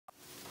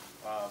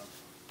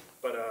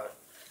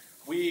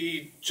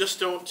We just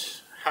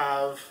don't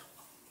have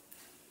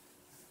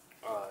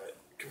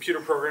computer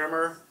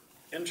programmer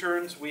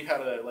interns. We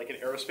had like an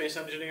aerospace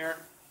engineer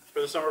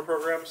for the summer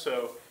program,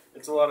 so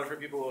it's a lot of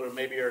people who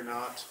maybe are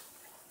not.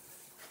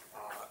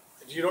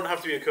 You don't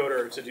have to be a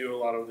coder to do a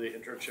lot of the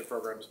internship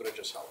programs, but it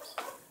just helps.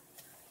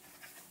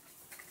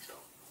 So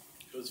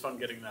it was fun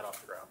getting that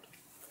off the ground.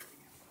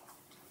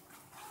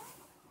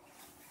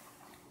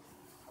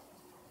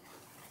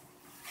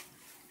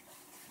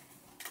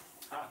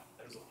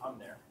 There's a pun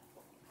there.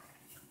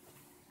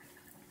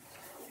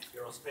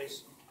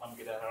 Aerospace,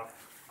 get that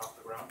off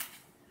the ground.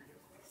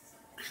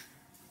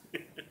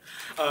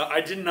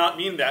 I did not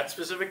mean that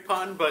specific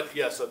pun, but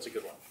yes, that's a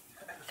good one.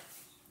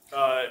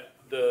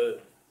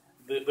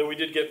 We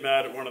did get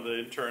mad at one of the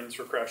interns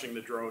for crashing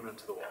the drone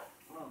into the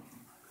wall.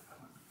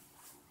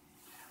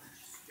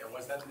 Yeah,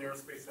 was that an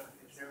aerospace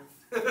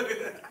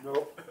engineer?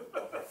 Nope.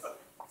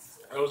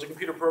 I was a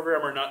computer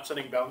programmer not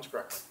setting bounds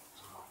correctly.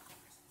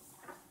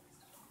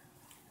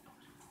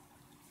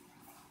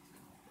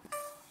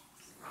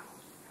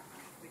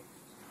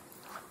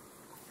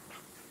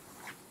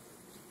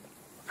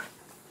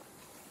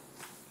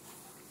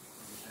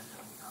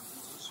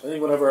 I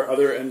think one of our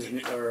other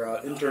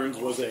interns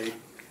was a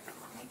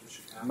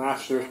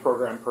master's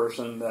program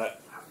person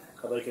that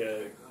had like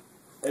a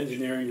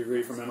engineering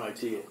degree from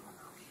MIT.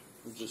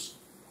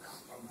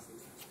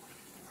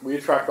 We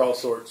attract all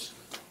sorts.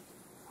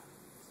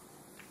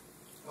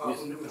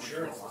 New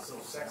insurance is so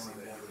sexy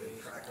that they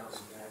attract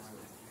us.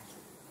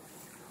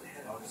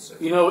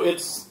 You know,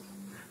 it's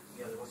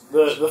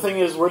the thing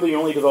is we're the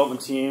only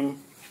development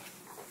team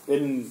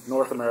in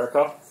North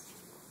America,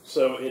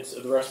 so it's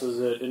the rest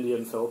is India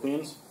and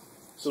Philippines.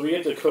 So we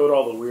get to code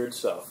all the weird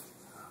stuff.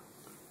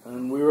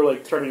 And we were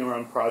like turning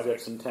around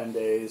projects in 10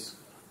 days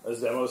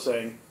as demos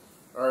saying,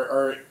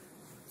 our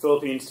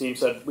Philippines team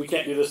said, we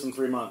can't do this in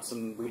 3 months.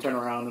 And we turn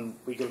around and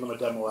we give them a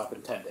demo app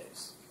in 10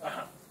 days.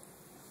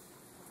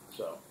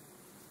 So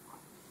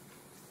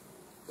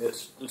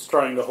it's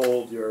trying to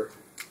hold your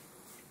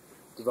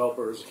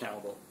developers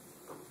accountable.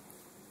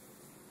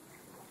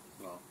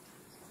 Well,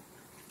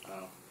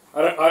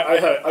 I don't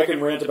know. I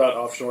can rant about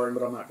offshoring,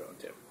 but I'm not going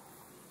to.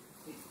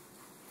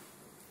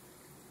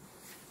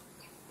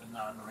 The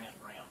non-rant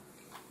rant.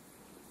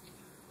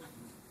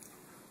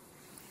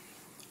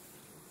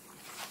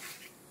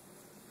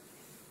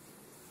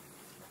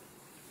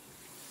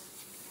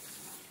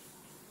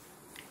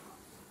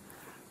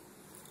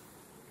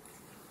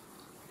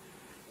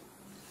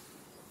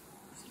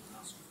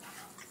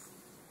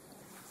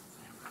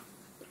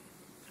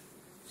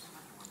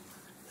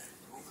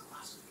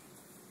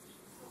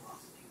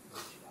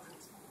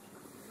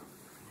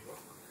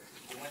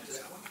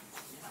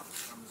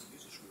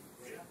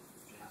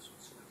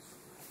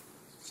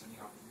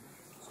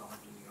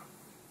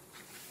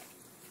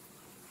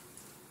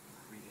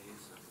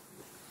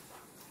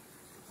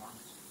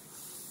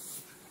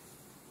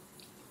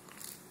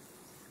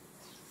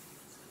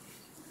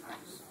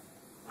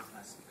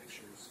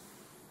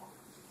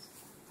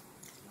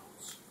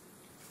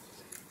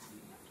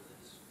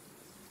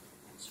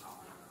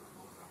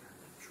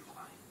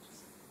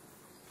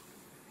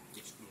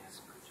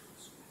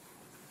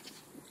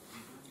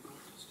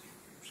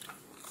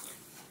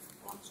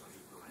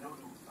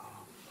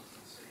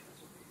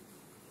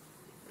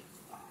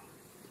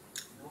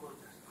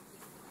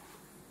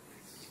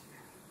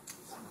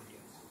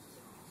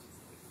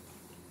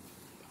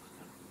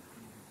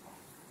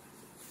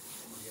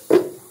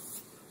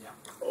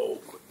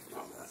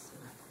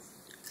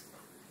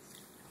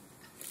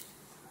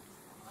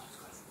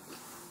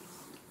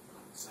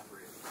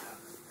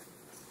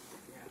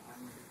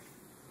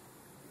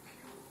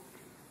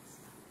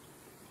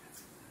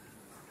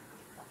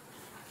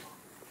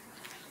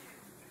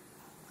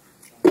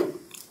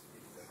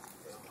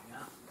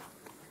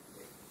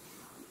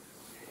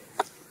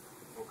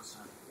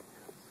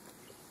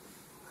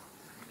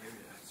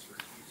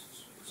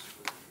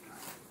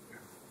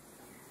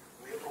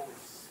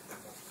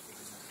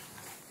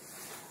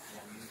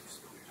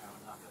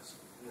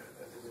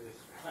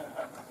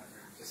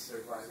 Just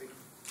surviving.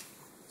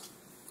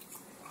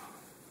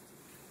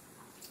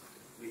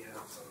 We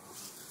have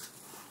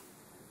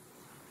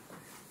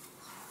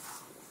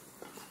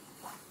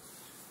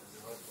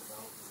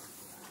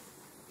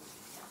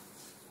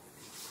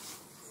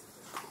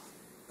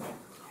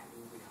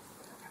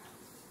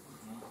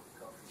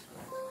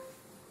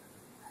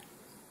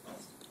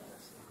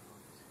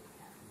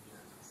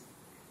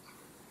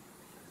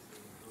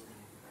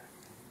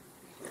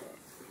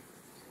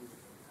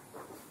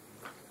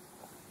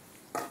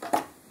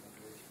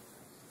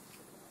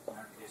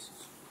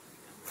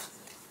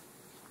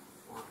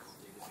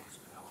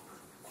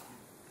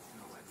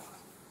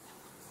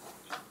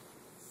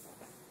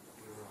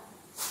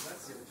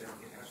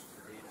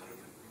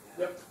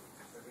Yep.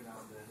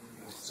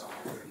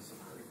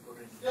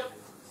 Yep.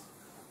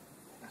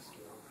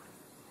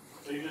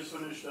 So you just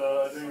finished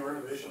doing a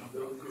renovation of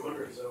Building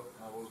 200, so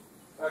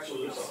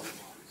actually this all.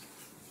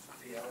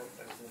 Yeah,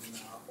 that was in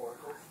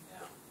Oracle.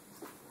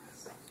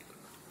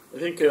 I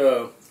think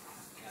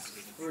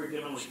we were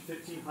given like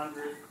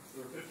 1,500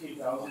 or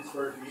 15,000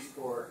 square feet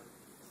for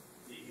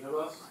the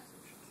Unibus.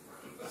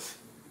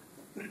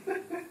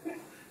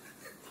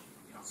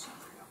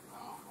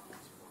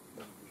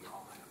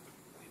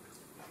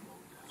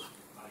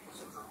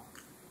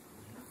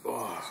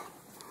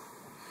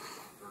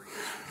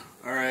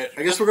 All right,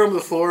 I guess we're going to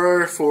the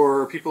floor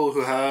for people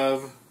who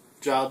have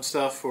job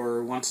stuff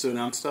or wants to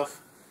announce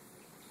stuff.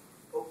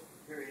 Oh,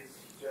 here he is.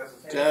 Jazz.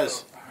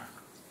 Jazz.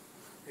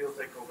 He'll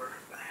take over.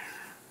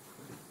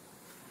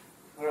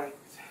 All right.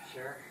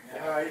 Sure.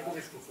 Yeah. You can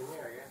just continue, I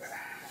guess.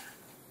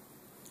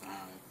 Do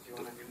you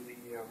want to do the?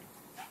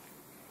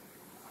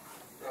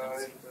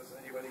 Does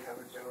anybody have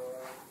a job?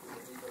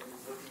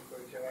 Anybody's looking for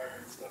a job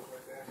and stuff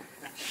like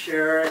that?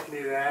 Sure, I can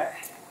do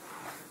that.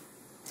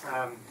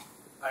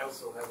 I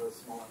also have a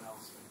small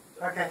announcement.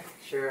 Okay,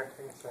 sure.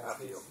 I guess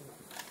After you.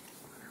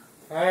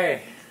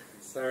 Hi.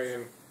 Sorry,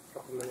 I'm a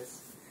couple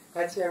minutes.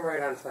 Actually, I'm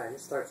right on time. It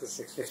starts at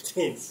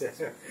 6:15. So,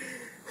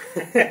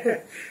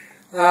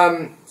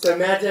 so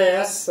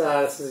MadJS,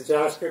 this is a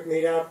JavaScript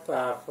meetup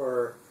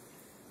for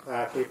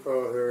people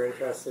who are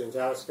interested in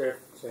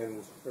JavaScript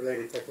and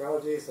related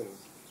technologies and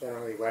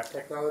generally web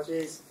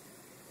technologies.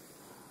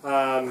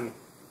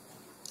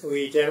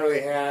 We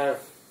generally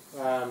have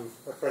a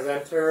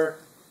presenter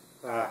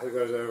who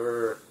goes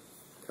over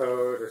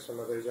code or some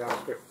other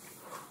JavaScript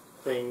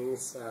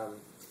things.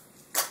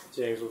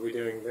 James will be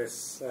doing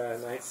this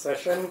night's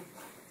session.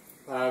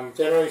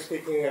 Generally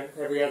speaking,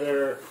 every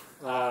other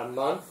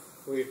month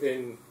we've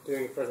been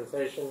doing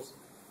presentations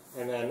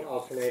and then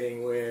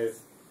alternating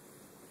with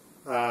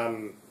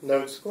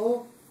Node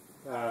School,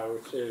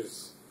 which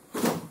is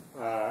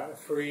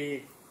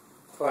free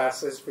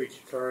classes, free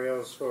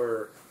tutorials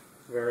for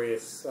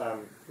various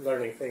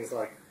learning things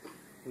like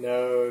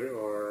Node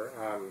or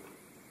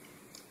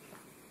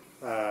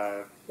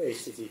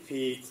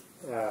HTTP,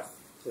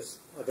 just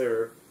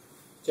other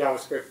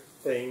JavaScript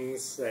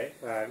things that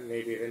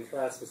may be of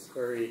interest. It's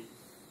very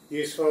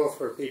useful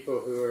for people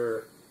who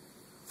are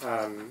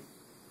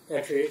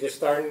just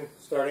starting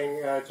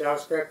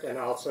JavaScript, and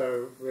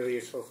also really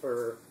useful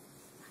for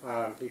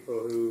people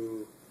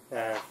who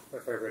have a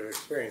fair bit of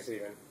experience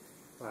even,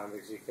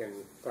 because you can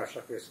brush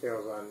up your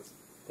skills on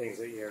things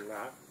that you're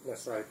not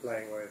necessarily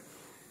playing with.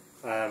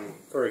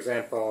 For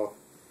example,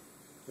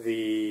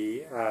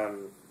 the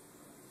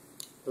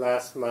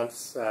last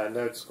month's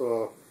Node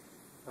School,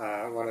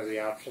 one of the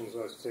options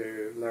was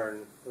to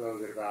learn a little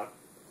bit about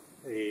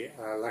the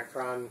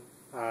Electron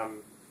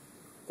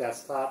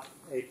desktop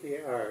API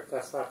or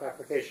desktop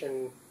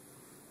application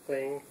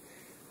thing,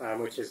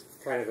 which is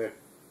kind of the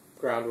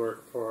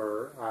groundwork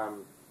for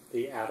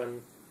the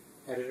Atom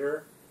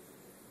editor,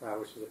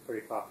 which is a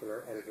pretty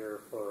popular editor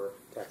for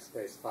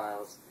text-based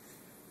files.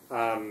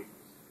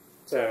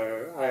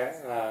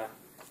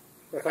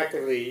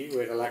 Effectively,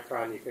 with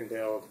Electron, you can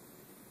build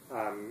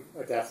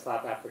a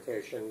desktop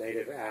application,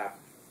 native app,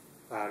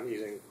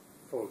 using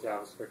full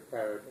JavaScript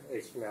code,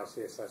 HTML,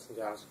 CSS, and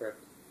JavaScript.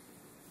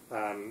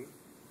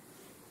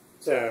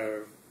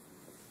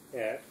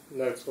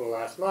 Node School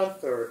last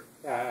month, or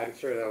I'm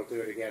sure they'll do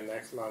it again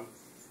next month.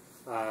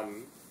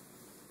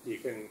 You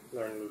can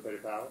learn a little bit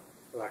about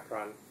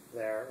Electron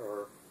there,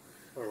 or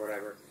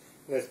whatever.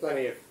 And there's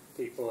plenty of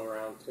people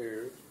around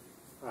to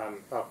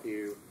help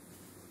you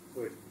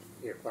with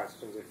your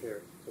questions if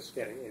you're just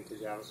getting into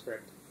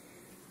JavaScript.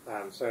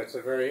 So it's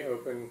a very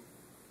open,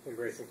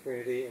 embracing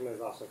community, and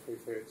there's also free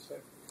food. So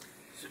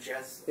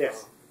Jazz.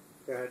 Yes.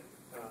 Go ahead.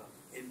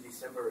 In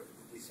December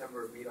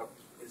meetup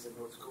is a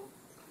Node School.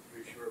 Are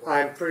you sure about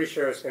I'm pretty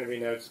sure it's going to be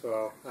Node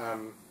School.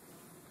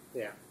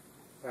 Yeah.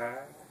 I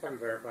haven't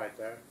verified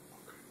that.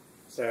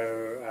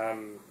 So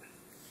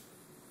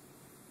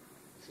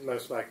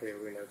most likely it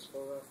will be Node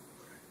School, though.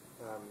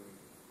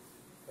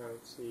 I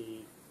don't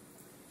see...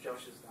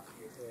 Josh is not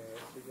here. Yeah, I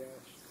see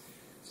Josh.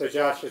 So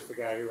Josh is the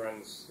guy who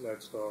runs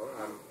Node School.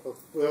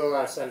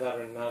 We'll send out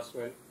an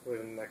announcement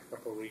within the next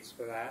couple of weeks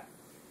for that.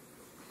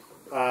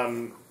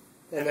 And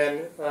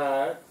then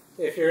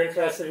if you're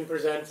interested in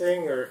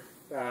presenting, or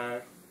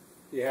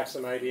you have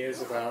some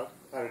ideas about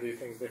how to do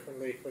things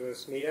differently for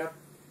this meetup,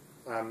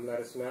 let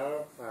us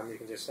know. You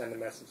can just send a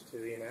message to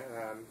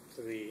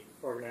the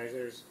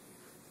organizers.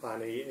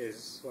 Bonnie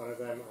is one of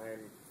them.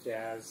 I'm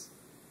Jazz,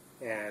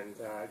 and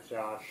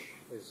Josh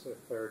is the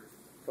third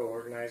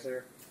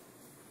co-organizer.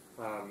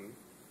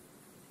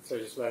 So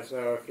just let us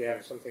know if you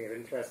have something of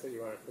interest that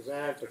you want to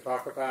present or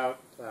talk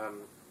about,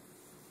 and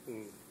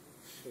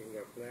we can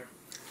go from there.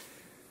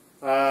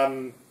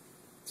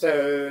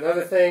 So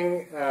another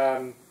thing,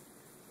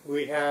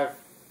 we have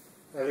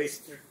at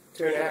least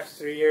 2.5 to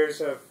 3 years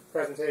of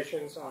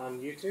presentations on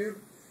YouTube.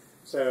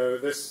 So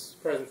this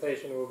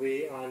presentation will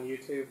be on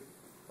YouTube.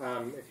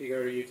 If you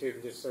go to YouTube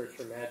and just search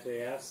for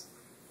MadJS,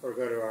 or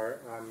go to our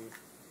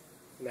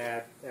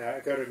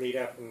go to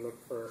Meetup and look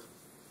for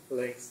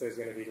links. There's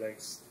going to be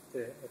links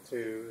to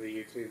the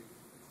YouTube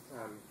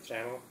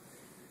channel.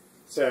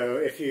 So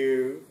if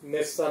you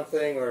missed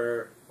something,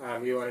 or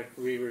you want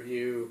to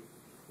re-review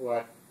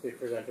what the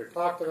presenter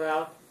talked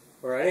about,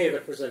 or any of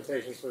the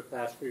presentations for the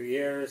past few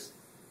years,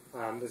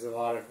 There's a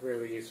lot of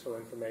really useful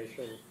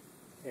information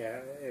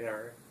in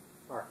our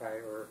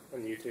archive or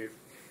on YouTube.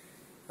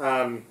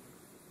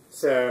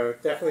 So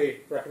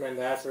definitely recommend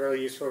that. It's a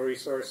really useful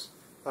resource.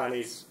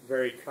 Bonnie's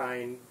very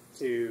kind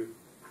to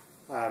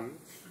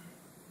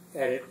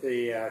edit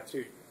the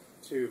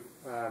two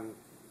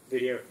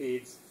video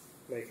feeds,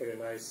 make it a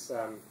nice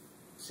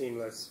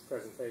seamless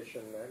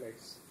presentation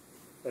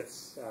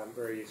that's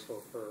very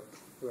useful for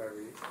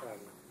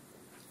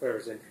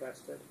whoever's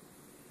interested.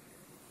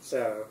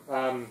 So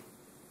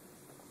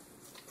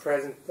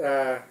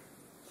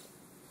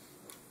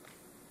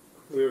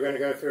we were going to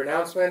go through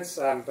announcements,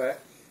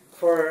 but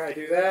before I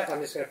do that, I'm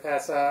just going to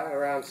pass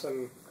around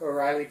some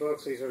O'Reilly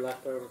books. These are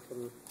left over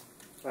from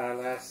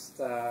last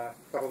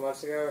couple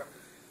months ago.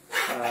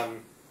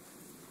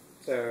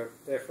 So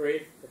they're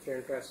free if you're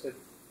interested.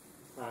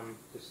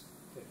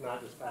 If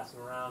not, just pass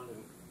them around,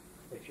 and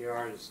if you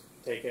are, just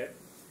take it.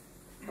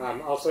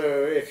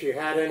 Also, if you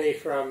had any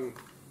from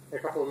a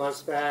couple of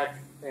months back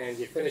and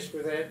you finished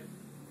with it,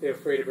 feel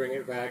free to bring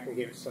it back and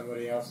give it to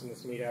somebody else in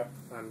this meetup.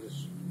 I'm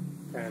just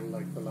kind of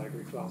like the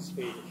library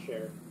philosophy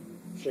to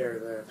share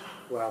the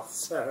wealth.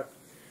 So,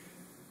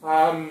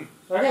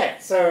 okay,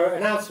 so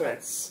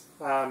announcements.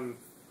 Bonnie,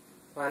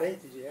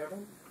 did you have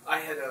one? I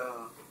had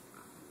a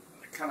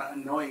kind of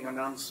annoying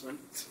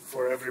announcement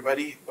for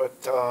everybody,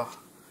 but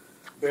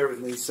bear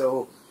with me.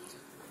 So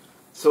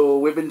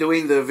we've been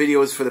doing the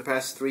videos for the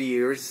past 3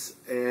 years,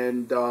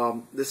 and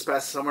this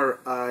past summer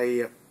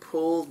I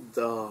pulled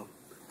a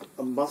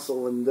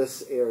muscle in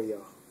this area.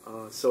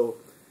 So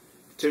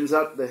it turns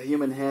out the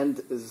human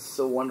hand is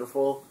so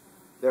wonderful.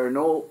 There are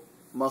no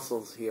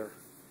muscles here.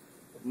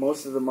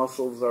 Most of the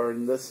muscles are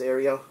in this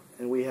area,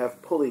 and we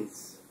have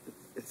pulleys.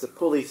 It's a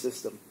pulley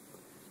system.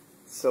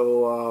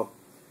 So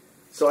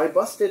I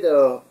busted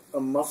a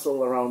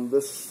muscle around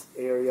this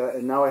area,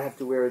 and now I have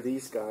to wear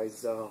these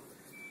guys.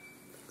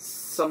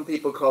 Some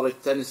people call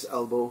it tennis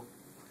elbow.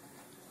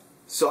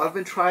 So I've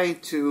been trying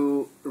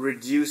to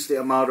reduce the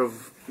amount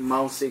of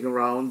mousing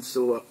around.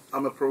 So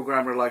I'm a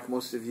programmer like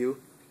most of you.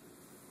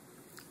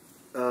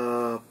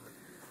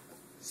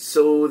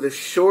 So the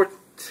short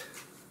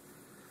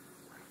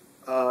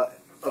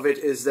of it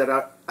is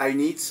that I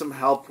need some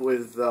help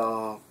with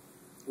a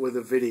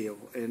video,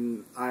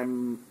 and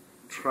I'm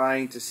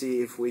trying to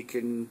see if we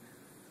can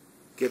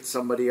get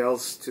somebody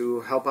else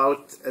to help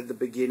out at the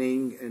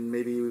beginning, and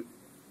maybe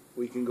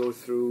we can go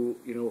through,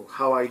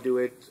 how I do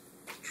it,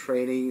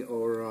 training,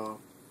 or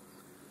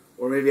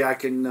maybe I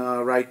can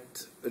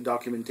write a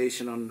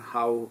documentation on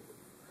how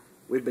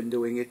we've been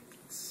doing it.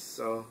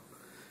 So,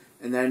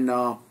 and then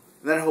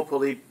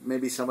hopefully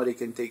maybe somebody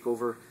can take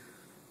over.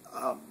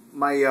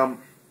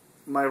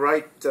 My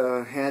right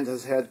hand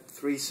has had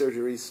 3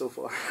 surgeries so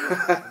far.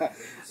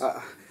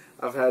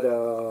 I've had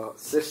a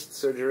cyst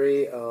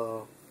surgery,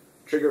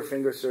 trigger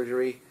finger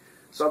surgery.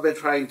 So I've been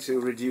trying to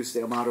reduce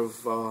the amount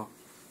of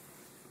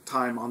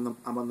time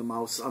I'm on the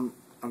mouse.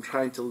 I'm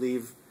trying to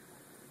leave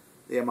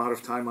the amount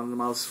of time on the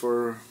mouse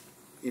for,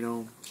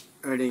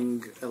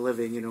 earning a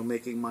living,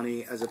 making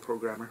money as a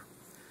programmer.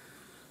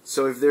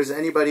 So if there's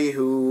anybody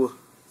who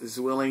is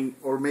willing,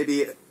 or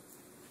maybe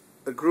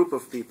a group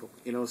of people,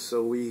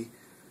 so we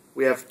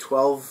have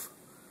 12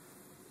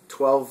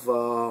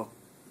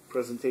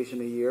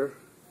 presentation a year.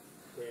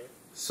 Yeah.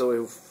 So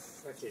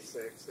if Actually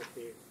 6 if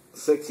you...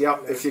 6, yeah.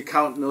 If you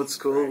count Note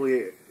School,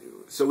 right.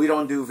 We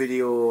don't do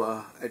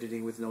video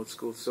editing with Note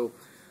School. So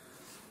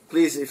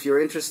please, if you're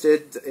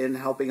interested in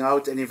helping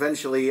out, and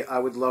eventually I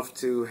would love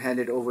to hand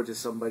it over to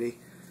somebody.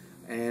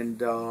 And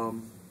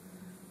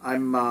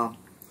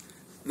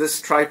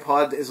this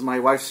tripod is my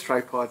wife's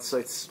tripod, so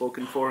it's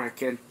spoken for. I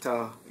can't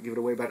give it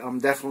away, but I'm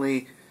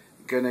definitely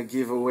gonna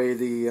give away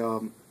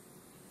the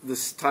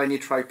this tiny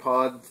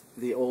tripod,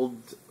 the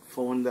old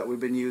phone that we've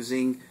been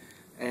using,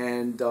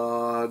 and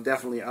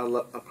definitely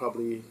I'll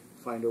probably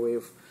find a way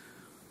of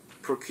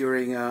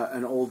procuring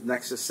an old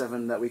Nexus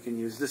 7 that we can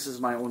use. This is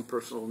my own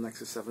personal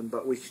Nexus 7,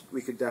 but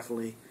we could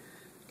definitely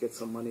get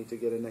some money to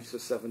get a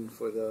Nexus 7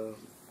 for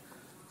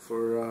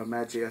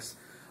MadJS.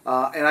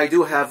 And I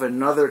do have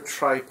another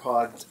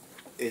tripod.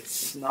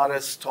 It's not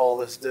as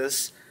tall as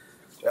this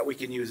that we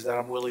can use, that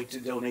I'm willing to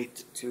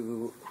donate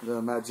to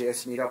the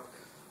MadJS Meetup.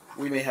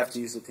 We may have to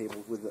use the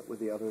table with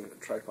the other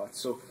tripod.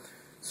 So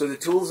the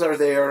tools are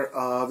there.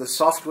 The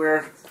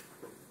software,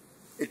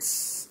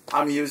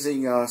 I'm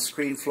using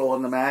ScreenFlow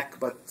on the Mac,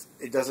 but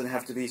it doesn't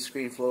have to be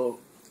ScreenFlow.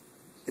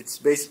 It's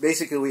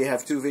basically we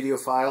have 2 video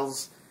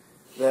files.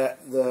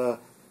 The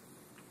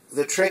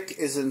trick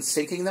is in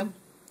syncing them,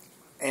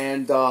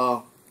 and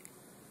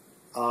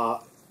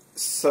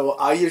so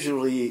I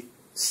usually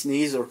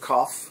sneeze or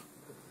cough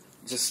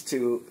just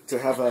to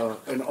have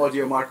an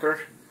audio marker,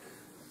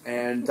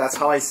 and that's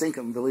how I sync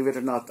them. Believe it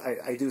or not,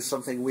 I do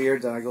something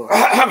weird and I go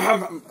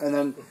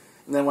and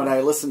then when I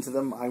listen to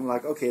them, I'm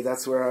like, okay,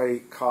 that's where I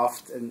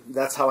coughed, and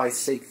that's how I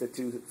sync the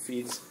 2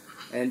 feeds.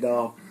 And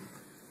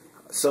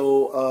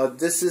so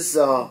this is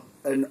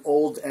an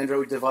old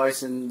Android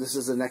device, and this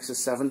is a Nexus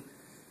 7.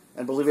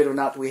 And believe it or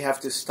not, we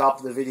have to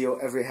stop the video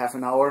every half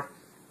an hour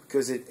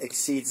because it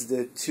exceeds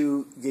the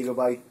 2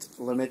 gigabyte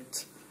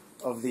limit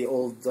of the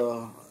old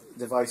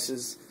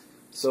devices.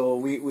 So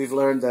we've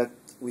learned that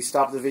we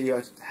stop the video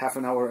at half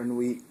an hour and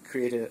we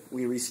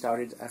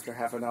restart it after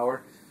half an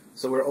hour.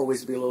 So we're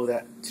always below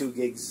that 2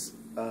 gigs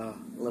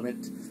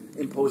limit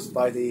imposed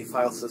by the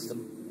file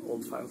system,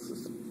 old file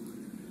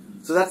system.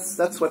 So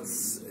that's what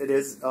it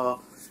is.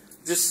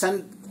 Just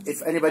send,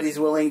 if anybody's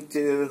willing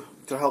to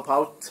help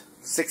out,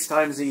 6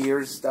 times a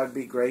year, that'd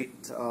be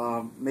great.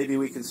 Maybe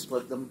we can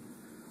split them.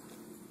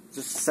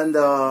 Just send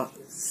a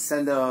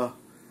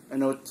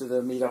note to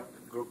the Meetup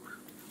group.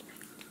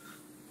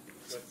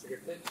 That's a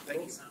good thing.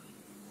 Thank you.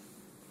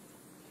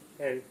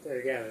 And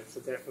again, it's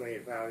definitely a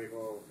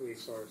valuable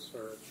resource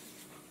for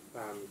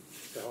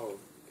the whole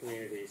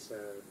community, so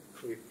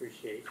we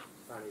appreciate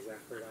Bonnie's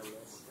effort on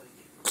this.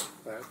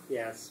 But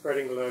yeah,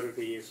 spreading the load would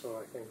be useful,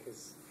 I think,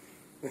 is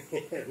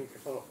the end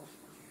goal.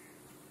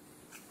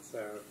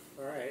 So,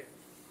 alright.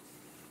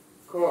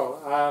 Cool.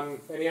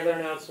 Any other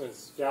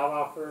announcements? Job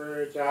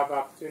offer, job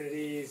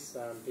opportunities,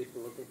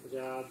 people looking for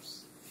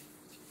jobs?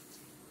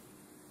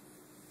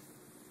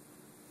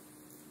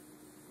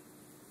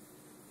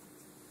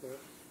 No? Is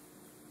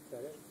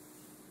that it?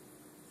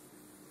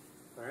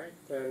 Alright,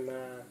 then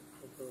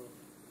we'll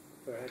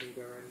go ahead and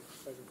go right into the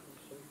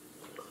presentation.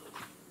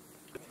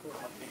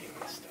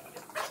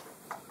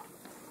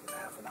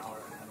 Half an hour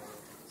and then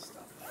we'll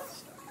stop.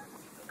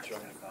 Sure.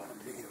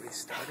 Video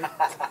restarted.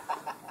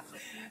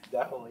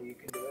 Definitely, you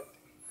can do it.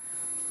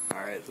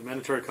 All right, the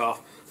mandatory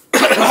cough.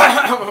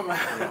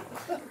 Hi,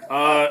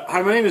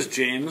 my name is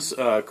James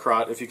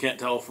Krot, if you can't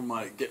tell from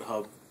my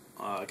GitHub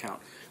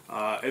account.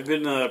 I've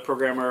been a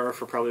programmer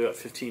for probably about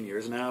 15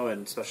 years now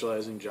and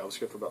specializing in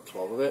JavaScript for about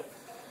 12 of it.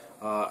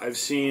 I've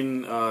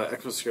seen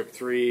ECMAScript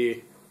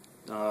 3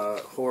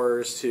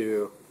 horrors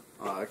to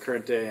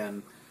current day,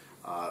 and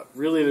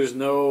really there's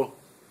no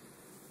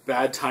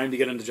bad time to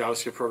get into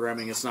JavaScript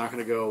programming. It's not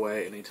going to go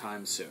away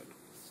anytime soon.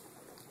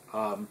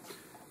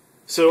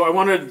 So I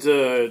wanted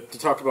to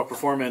talk about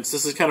performance.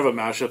 This is kind of a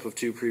mashup of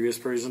 2 previous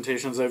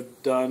presentations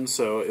I've done,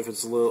 so if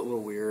it's a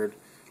little weird,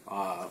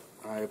 I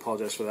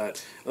apologize for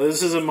that.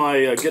 This is in my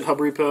GitHub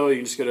repo. You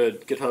can just go to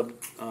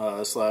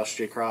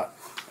github/jkrot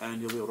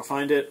and you'll be able to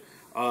find it.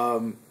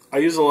 I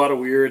use a lot of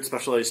weird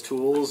specialized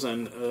tools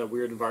and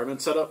weird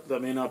environment setup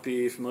that may not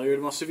be familiar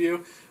to most of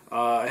you.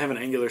 I have an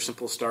Angular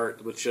simple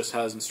start which just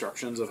has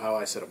instructions of how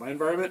I set up my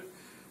environment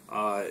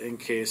in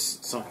case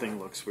something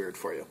looks weird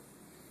for you.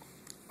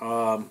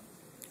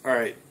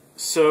 Alright,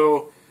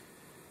 so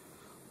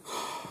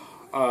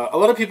a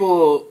lot of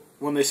people,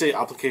 when they say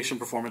application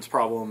performance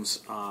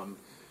problems,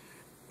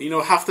 you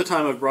know, half the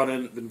time I've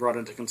been brought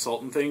in to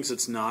consult on things,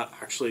 it's not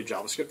actually a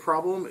JavaScript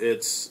problem.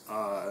 It's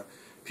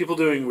people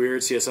doing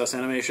weird CSS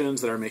animations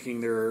that are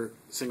making their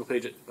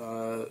single-page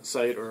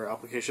site or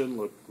application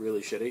look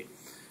really shitty.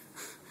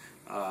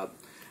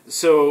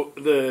 So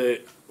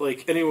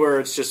anywhere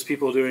it's just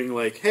people doing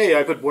like, hey,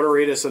 I put border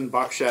radius and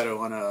box shadow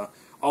on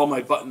all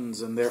my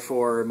buttons, and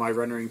therefore my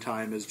rendering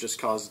time has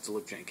just caused it to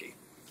look janky.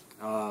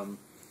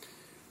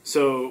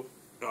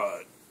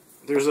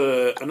 There's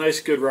a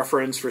nice good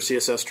reference for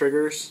CSS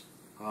triggers,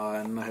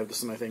 and I have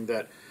this in my thing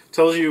that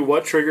tells you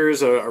what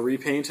triggers a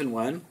repaint and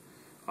when.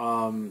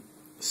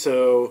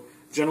 So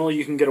generally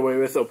you can get away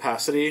with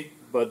opacity,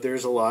 but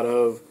there's a lot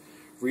of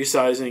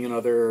resizing and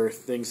other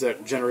things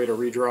that generate a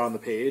redraw on the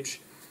page.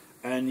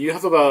 And you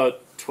have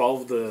about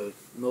 12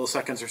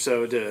 milliseconds or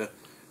so to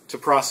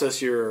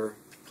process your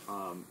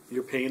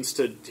panes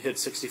to hit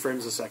 60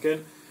 frames a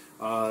second.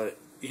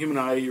 Human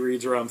eye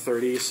reads around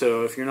 30,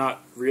 so if you're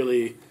not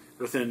really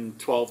within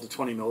 12 to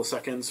 20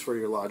 milliseconds for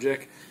your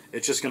logic,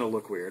 it's just going to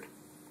look weird.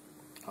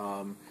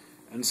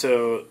 And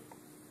so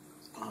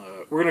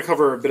we're going to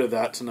cover a bit of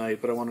that tonight,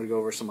 but I wanted to go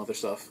over some other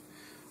stuff.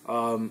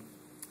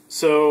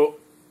 So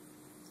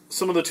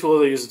some of the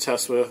tools I use to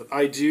test with,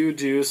 I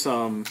do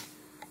some,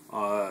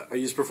 I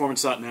use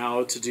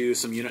performance.now to do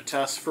some unit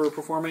tests for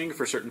performing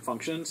for certain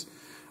functions,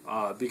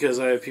 because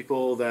I have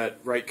people that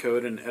write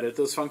code and edit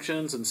those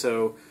functions, and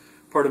so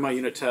part of my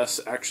unit tests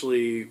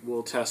actually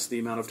will test the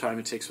amount of time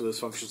it takes for those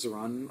functions to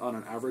run on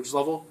an average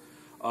level.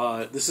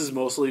 This has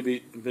mostly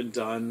been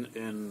done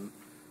in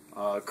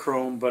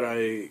Chrome, but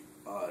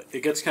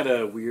it gets kind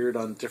of weird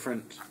on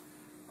different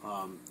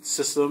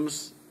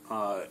systems.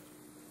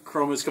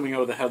 Chrome is coming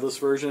out with a headless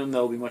version that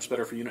will be much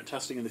better for unit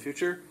testing in the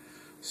future,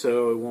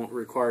 so it won't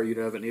require you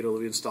to have it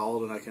natively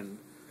installed, and I can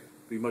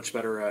be much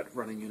better at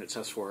running unit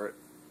tests for it.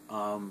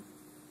 And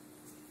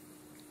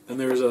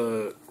there's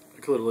a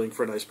clear link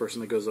for a nice person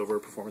that goes over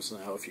performance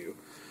now if you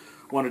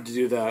wanted to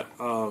do that.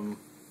 I'll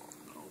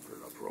put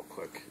it up real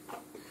quick.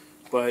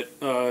 But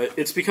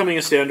it's becoming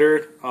a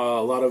standard.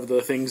 A lot of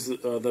the things,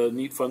 the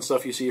neat fun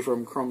stuff you see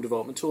from Chrome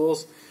development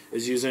tools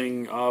is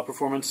using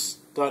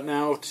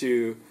performance.now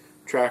to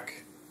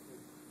track,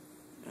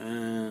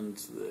 and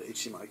the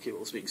HDMI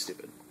cable is being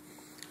stupid.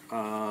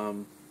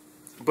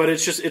 But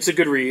it's a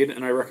good read,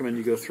 and I recommend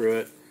you go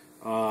through it.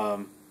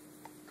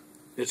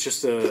 It's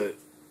just that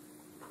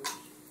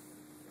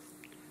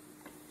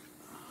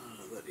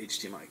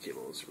HDMI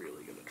cable is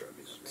really going to drive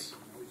me nuts.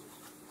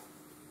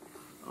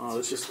 Oh,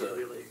 it's just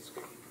the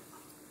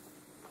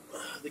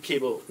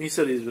cable. He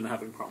said he's been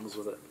having problems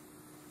with it.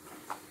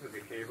 With the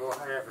cable?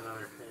 I have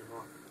another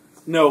cable.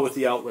 No, with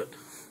the outlet.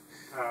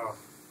 Oh.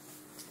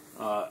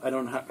 I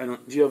don't have.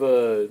 Do you have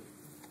a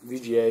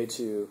VGA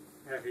to?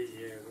 I have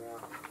VGA as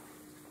well.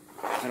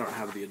 I don't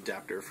have the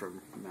adapter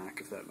from Mac,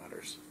 if that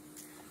matters.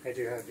 I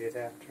do have the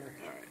adapter.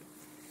 All right.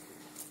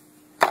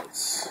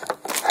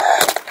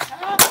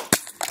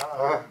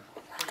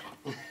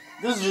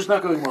 This is just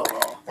not going well at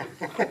all.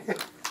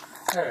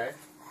 Alright.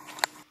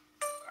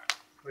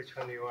 Which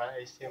one do you want,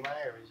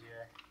 HDMI or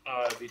VGA?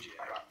 VGA.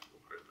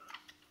 We'll put it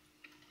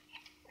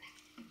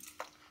in.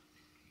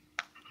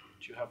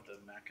 Do you have the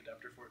Mac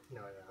adapter for it?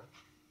 No, I don't.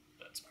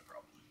 That's my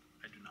problem.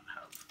 I do not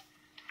have.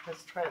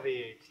 Let's try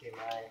the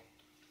HDMI.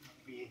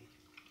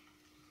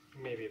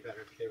 Maybe a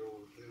better cable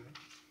will do it.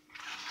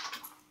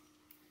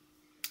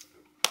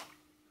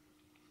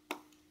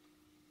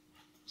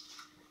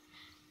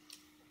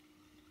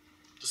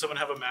 Does someone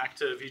have a Mac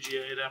to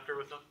VGA adapter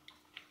with them?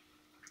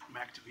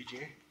 Mac to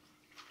VGA?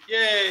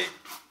 Yay!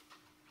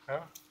 Oh,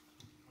 that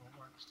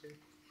works too.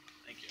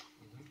 Thank you.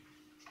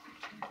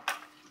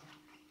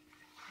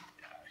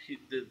 Yeah, he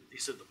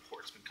said the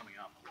port's been coming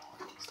out in the wall.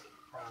 So.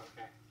 Oh,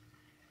 okay.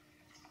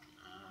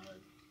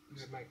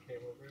 Is my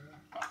cable there?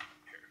 Oh,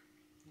 here.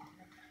 Okay.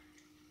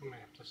 I might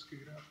have to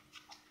scoot up.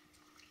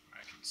 I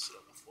can sit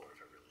on the floor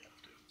if I really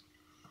have to.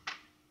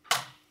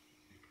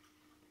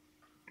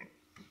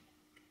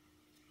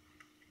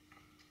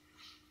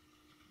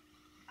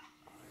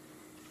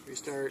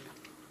 Restart.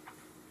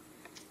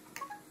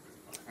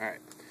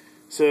 Alright.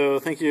 So,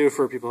 thank you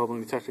for people helping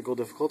with technical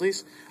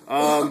difficulties.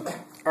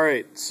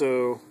 Alright,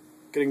 so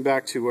getting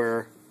back to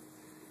where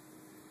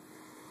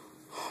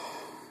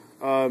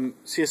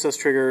CSS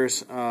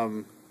triggers,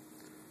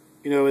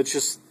 it's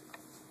just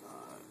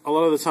a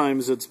lot of the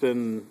times it's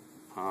been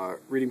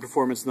reading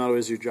performance, not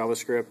always your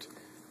JavaScript.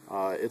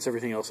 It's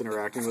everything else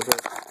interacting with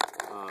it.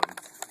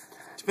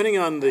 Depending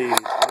on the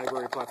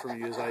library platform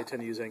you use, I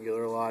tend to use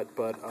Angular a lot,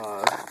 but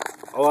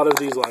a lot of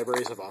these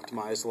libraries have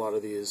optimized a lot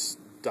of these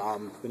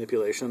DOM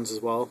manipulations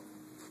as well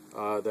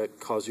that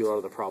cause you a lot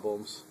of the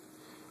problems.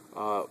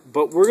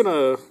 But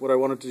what I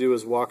wanted to do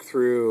is walk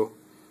through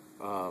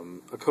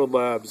a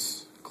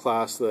CodeLabs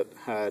class that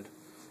had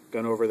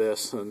gone over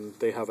this, and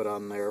they have it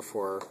on there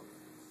for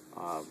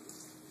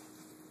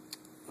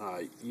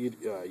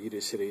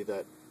Udacity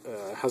that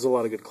has a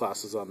lot of good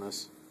classes on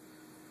this.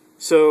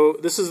 So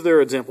this is their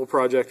example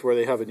project where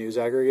they have a news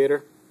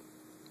aggregator,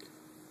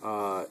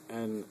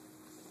 and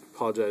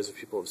apologize if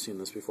people have seen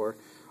this before.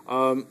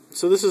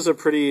 So this is a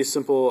pretty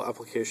simple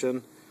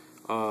application.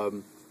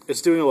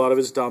 It's doing a lot of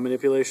its DOM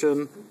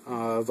manipulation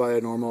via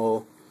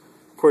normal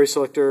query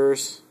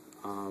selectors.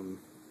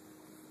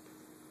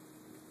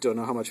 Don't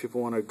know how much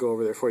people want to go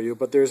over there for you,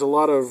 but there's a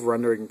lot of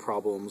rendering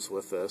problems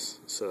with this.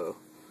 So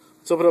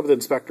let's open up the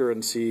inspector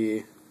and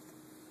see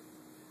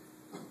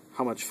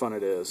how much fun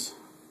it is.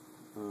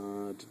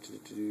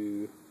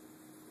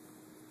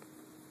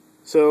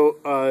 So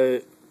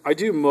I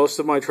do most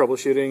of my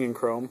troubleshooting in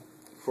Chrome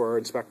for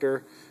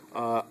inspector.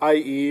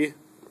 IE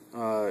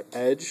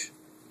Edge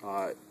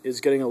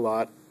is getting a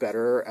lot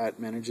better at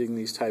managing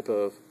these type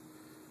of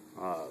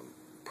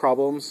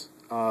problems,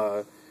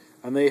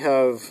 and they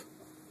have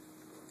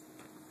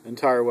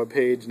entire web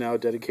page now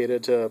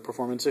dedicated to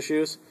performance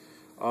issues.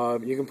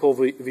 You can pull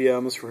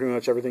VMs for pretty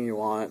much everything you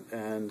want,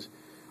 and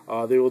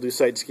they will do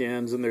site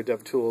scans, and their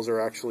dev tools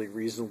are actually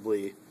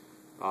reasonably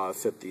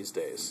fit these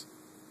days.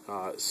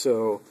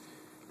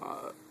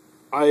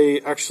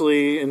 I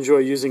actually enjoy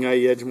using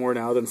IE Edge more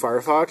now than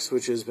Firefox,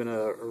 which has been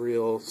a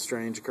real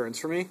strange occurrence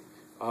for me,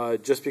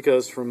 just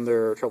because from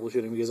their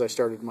troubleshooting, because I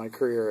started my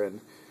career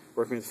in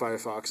working with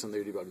Firefox and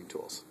their debugging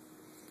tools.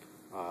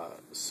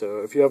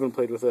 So if you haven't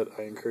played with it,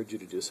 I encourage you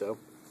to do so.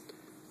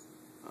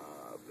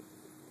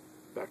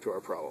 Back to our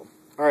problem.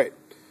 Alright,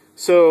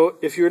 so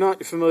if you're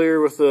not familiar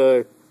with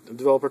the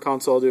developer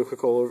console, I'll do a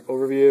quick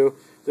overview.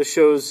 This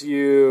shows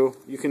you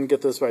can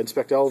get this by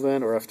Inspect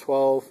Element or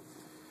F12,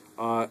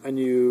 and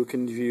you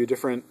can view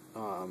different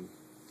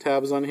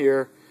tabs on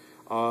here.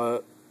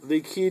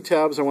 The key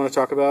tabs I want to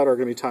talk about are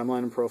going to be Timeline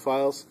and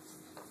Profiles.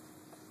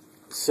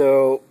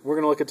 So we're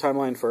going to look at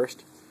Timeline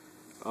first,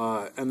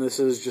 and this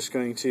is just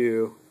going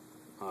to,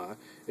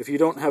 if you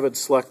don't have it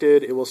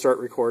selected, it will start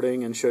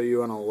recording and show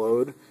you on a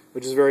load,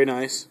 which is very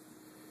nice.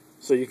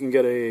 So you can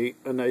get a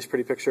nice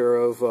pretty picture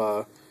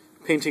of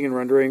painting and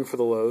rendering for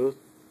the load.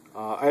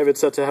 I have it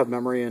set to have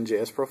memory and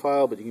JS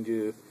profile, but you can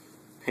do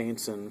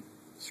paints and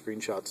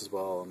screenshots as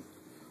well. And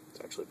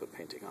let's actually put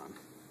painting on.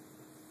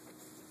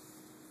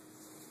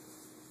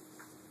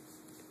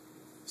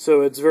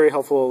 So it's very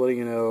helpful letting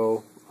you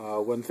know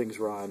when things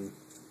run,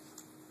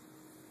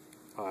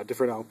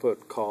 different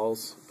output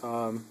calls.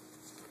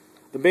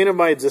 The bane of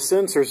my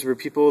existence is for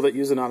people that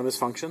use anonymous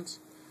functions.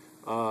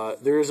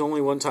 There is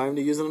only one time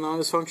to use an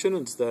anonymous function.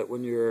 It's that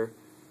when you're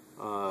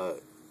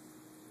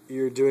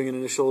doing an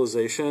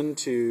initialization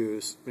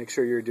to make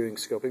sure you're doing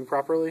scoping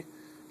properly.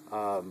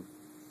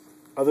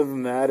 other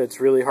than that, it's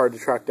really hard to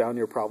track down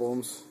your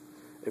problems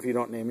if you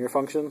don't name your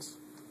functions.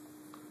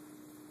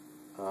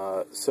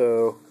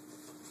 So,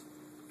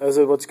 as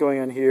of what's going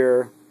on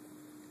here,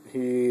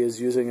 he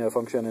is using a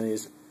function and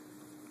he's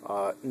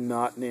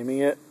not naming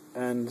it.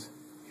 And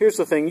here's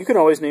the thing, you can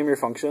always name your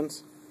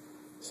functions.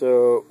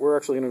 So we're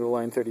actually going to go to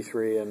line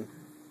 33 and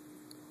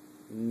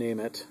name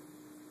it.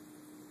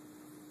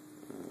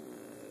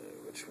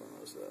 Which one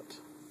was that?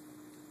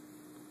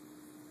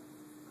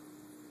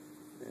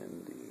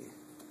 In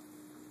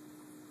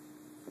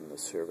the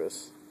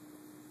service.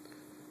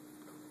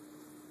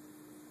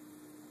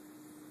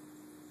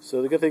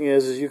 So the good thing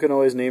is you can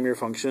always name your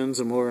functions,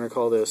 and we're going to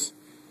call this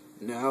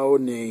now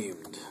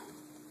named.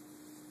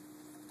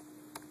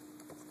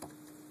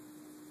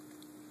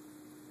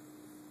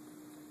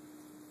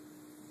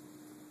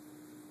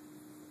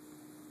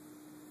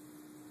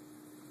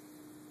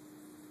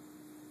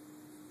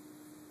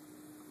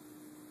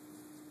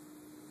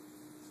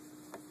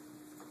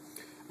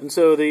 And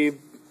so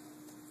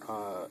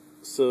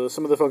so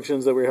some of the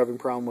functions that we're having a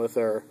problem with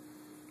are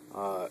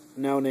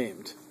now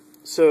named.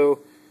 So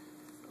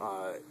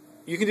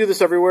you can do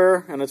this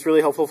everywhere, and it's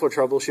really helpful for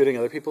troubleshooting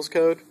other people's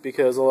code,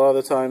 because a lot of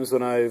the times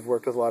when I've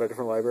worked with a lot of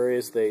different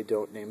libraries, they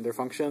don't name their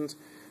functions,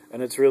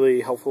 and it's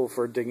really helpful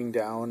for digging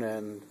down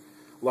and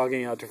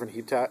logging out different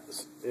heap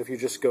tags if you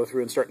just go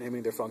through and start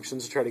naming their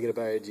functions to try to get a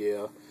better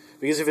idea.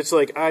 Because if it's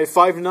like, I have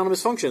 5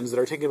 anonymous functions that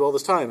are taking up all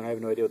this time, and I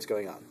have no idea what's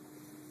going on.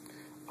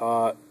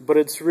 But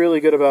it's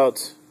really good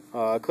about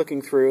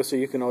clicking through, so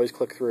you can always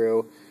click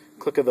through,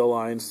 click at the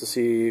lines to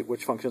see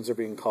which functions are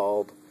being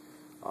called.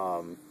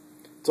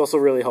 It's also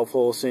really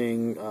helpful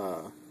seeing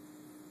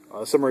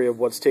a summary of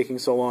what's taking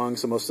so long,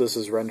 so most of this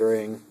is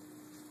rendering.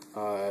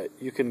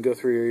 You can go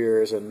through your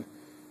years and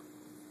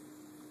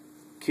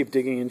keep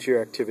digging into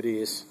your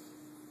activities,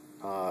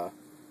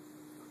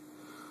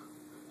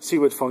 see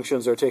what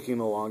functions are taking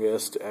the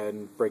longest,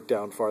 and break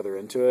down farther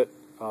into it.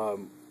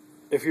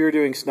 If you're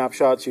doing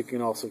snapshots, you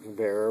can also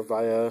compare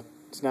via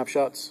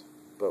snapshots,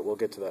 but we'll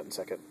get to that in a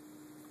second.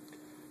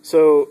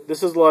 So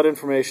this is a lot of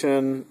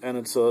information, and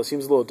it seems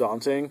a little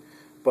daunting,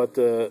 but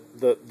the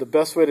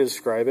best way to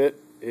describe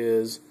it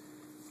is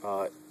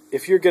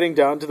if you're getting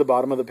down to the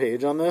bottom of the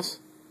page on this,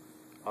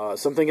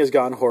 something has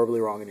gone horribly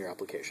wrong in your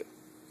application.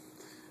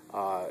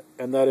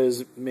 And that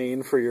is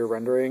main for your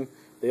rendering.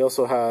 They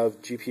also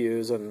have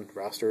GPUs and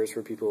rasters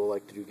for people who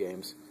like to do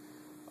games.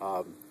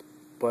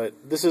 But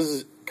this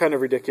is kind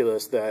of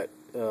ridiculous that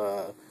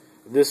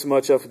this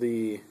much of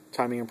the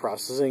timing and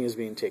processing is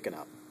being taken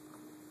up.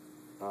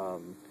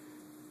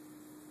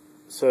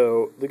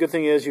 So the good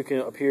thing is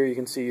up here you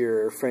can see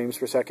your frames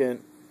per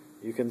second,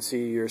 you can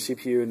see your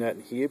CPU, net,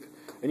 and heap.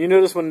 And you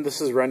notice when this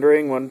is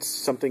rendering, once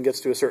something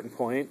gets to a certain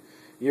point,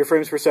 your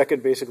frames per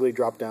second basically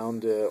drop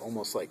down to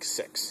almost like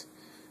 6.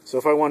 So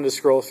if I wanted to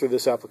scroll through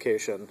this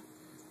application,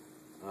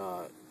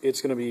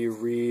 it's going to be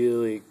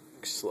really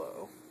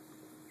slow.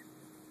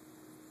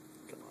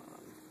 Come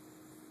on.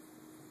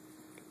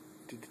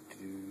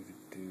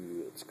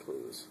 Let's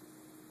close.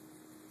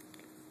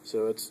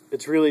 So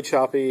it's really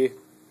choppy.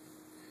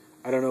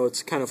 I don't know,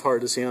 it's kind of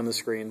hard to see on the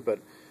screen, but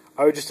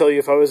I would just tell you,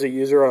 if I was a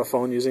user on a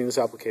phone using this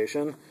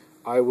application,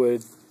 I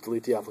would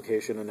delete the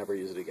application and never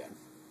use it again.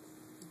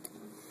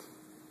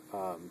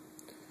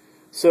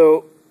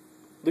 So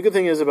the good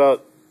thing is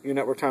about your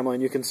network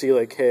timeline, you can see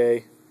like,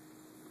 hey,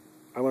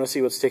 I want to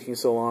see what's taking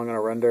so long on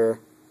a render.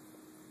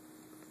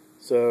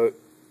 So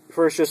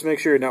first, just make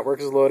sure your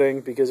network is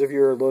loading, because if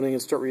you're loading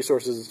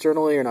resources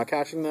externally or not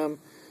caching them,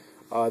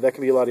 that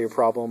can be a lot of your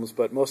problems.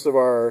 But most of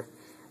our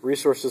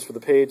resources for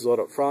the page load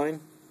up fine.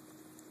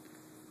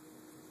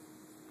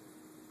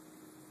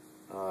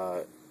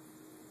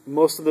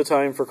 Most of the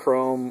time for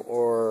Chrome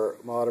or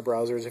a lot of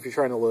browsers, if you're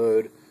trying to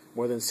load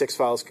more than 6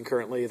 files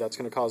concurrently, that's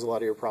going to cause a lot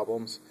of your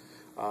problems.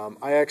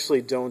 I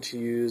actually don't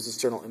use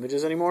external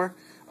images anymore.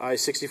 I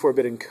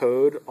 64-bit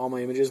encode all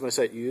my images my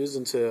site used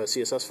into a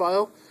CSS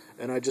file,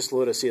 and I just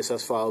load a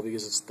CSS file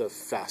because it's the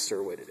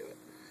faster way to do it.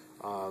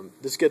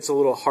 This gets a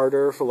little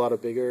harder for a lot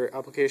of bigger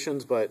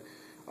applications, but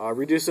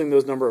reducing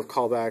those number of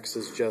callbacks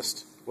is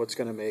just what's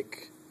going to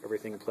make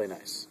everything play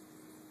nice.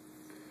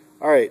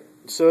 Alright,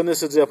 so in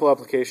this example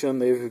application,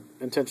 they've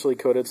intentionally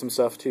coded some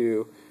stuff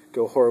to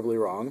go horribly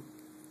wrong.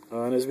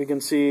 And as we can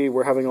see,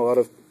 we're having a lot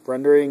of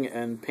rendering,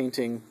 and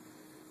painting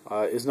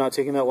is not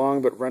taking that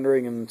long, but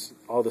rendering and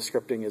all the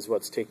scripting is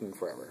what's taking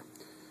forever.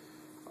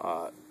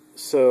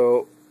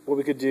 So what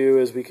we could do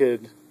is we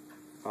could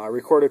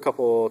record a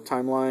couple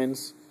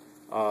timelines,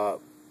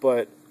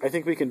 but I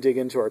think we can dig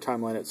into our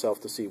timeline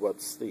itself to see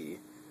what's going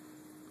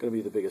to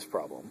be the biggest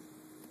problem.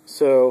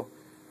 So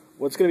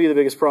what's going to be the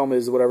biggest problem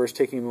is whatever's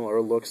taking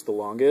or looks the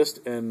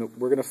longest, and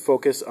we're going to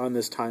focus on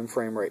this time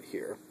frame right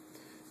here,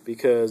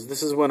 because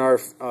this is when our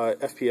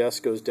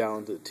FPS goes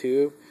down to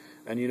 2,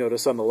 and you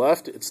notice on the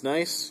left, it's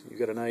nice. You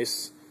get a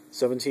nice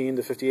 17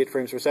 to 58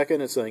 frames per second.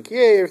 It's like,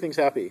 yay, everything's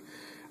happy.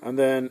 And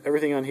then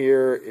everything on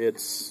here,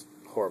 it's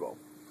horrible.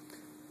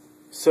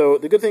 So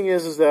the good thing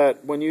is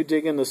that when you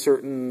dig into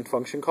certain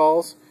function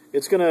calls,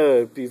 it's going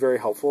to be very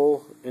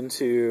helpful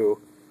into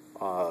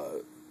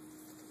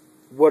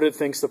what it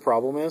thinks the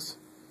problem is.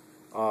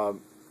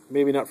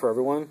 Maybe not for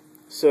everyone.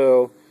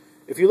 So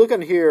if you look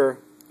on here,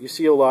 you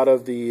see a lot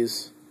of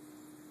these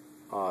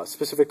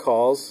specific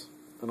calls,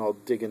 and I'll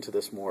dig into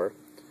this more.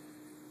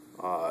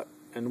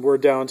 And we're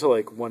down to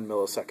like 1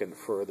 millisecond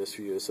for this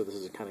view, so this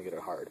is kind of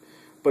getting hard.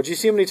 But you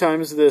see how many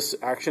times this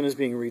action is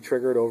being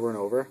re-triggered over and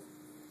over?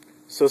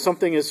 So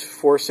something is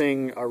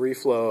forcing a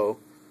reflow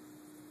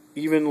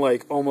even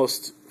like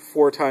almost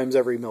 4 times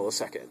every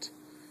millisecond.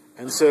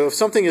 And so if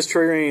something is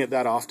triggering it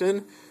that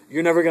often,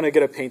 you're never going to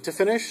get a paint to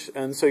finish,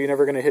 and so you're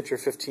never going to hit your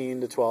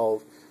 15 to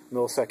 12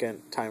 millisecond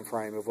time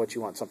frame of what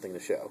you want something to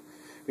show.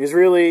 Because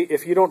really,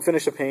 if you don't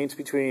finish a paint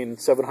between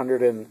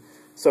 700 and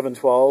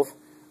 712,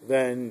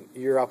 then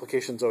your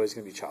application's always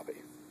going to be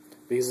choppy,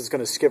 because it's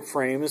going to skip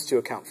frames to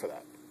account for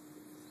that.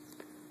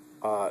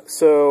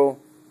 So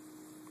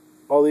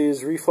all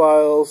these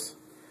refiles,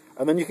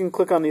 and then you can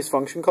click on these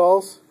function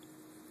calls,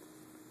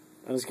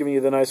 and it's giving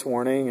you the nice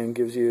warning and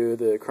gives you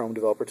the Chrome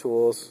Developer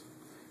Tools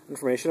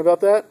information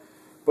about that.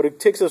 But it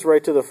takes us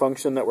right to the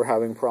function that we're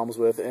having problems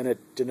with, and it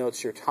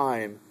denotes your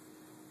time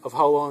of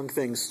how long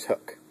things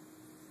took.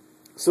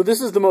 So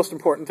this is the most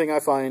important thing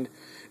I find,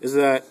 is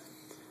that,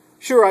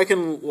 sure, I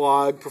can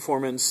log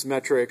performance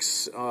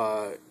metrics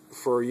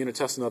for unit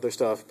tests and other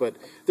stuff, but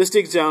this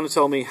digs down to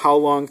tell me how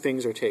long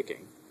things are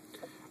taking.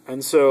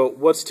 And so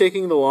what's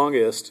taking the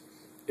longest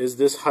is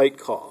this height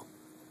call.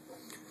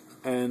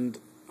 And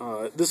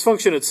this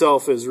function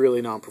itself is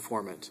really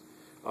non-performant.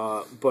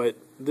 But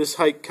this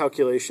height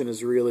calculation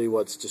is really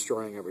what's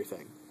destroying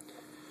everything.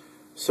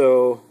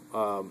 So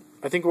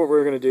I think what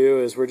we're going to do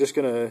is we're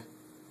going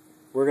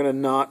to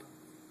not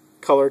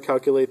color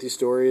calculate these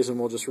stories, and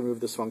we'll just remove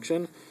this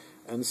function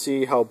and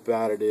see how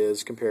bad it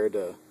is compared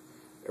to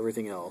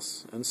everything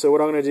else. And so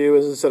what I'm going to do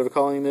is, instead of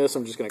calling this,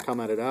 I'm just going to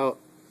comment it out.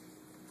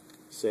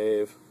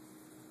 Save.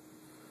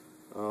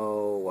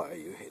 Oh, why are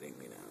you hating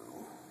me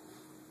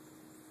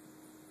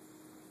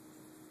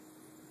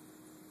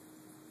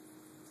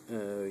now?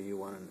 Oh, you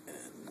want an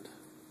end.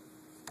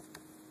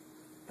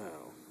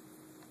 Oh.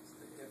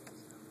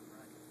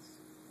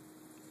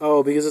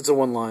 Oh, because it's a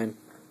one line.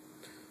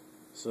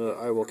 So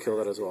I will kill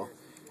that as well.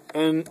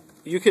 And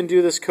you can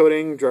do this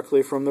coding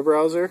directly from the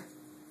browser,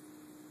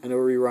 and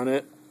it'll rerun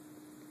it.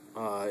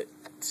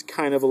 It's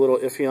kind of a little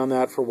iffy on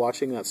that for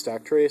watching that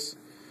stack trace.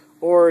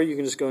 Or you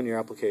can just go in your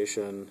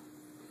application.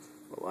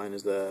 What line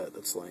is that?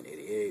 That's line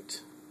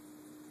 88.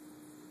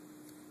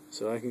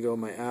 So I can go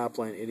in my app,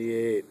 line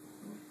 88.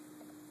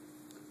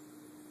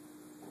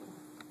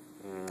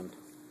 And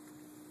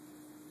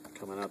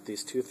comment out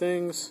these two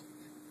things.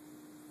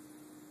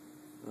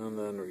 And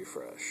then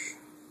refresh.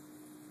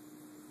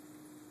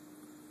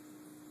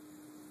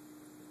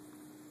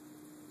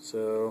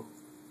 So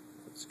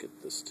let's get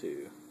this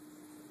to,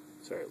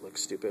 sorry, it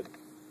looks stupid.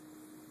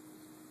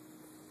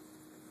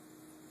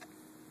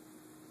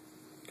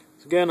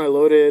 So again, I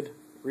loaded,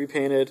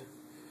 repainted,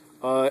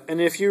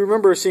 and if you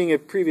remember seeing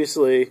it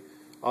previously,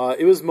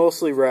 it was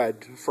mostly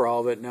red for all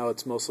of it. Now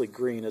it's mostly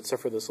green,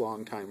 except for this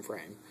long time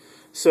frame.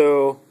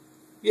 So,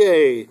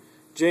 yay!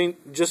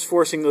 Just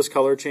forcing those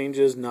color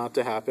changes not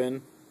to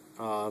happen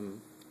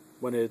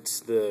when it's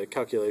the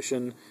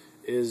calculation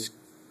is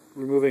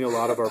removing a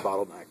lot of our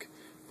bottleneck.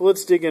 But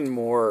let's dig in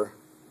more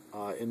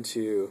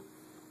into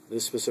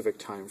this specific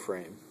time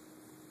frame.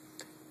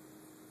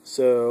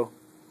 So,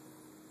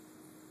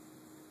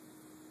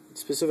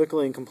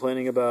 specifically in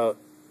complaining about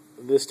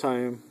this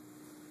time,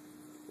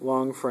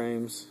 long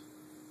frames,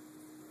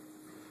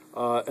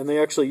 and they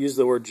actually use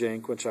the word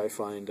jank, which I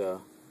find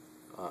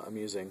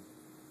amusing.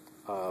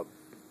 But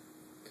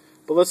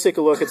let's take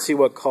a look and see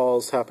what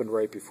calls happened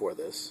right before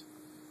this.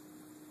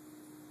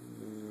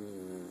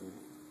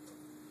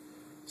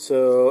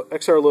 So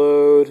XR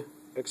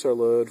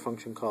load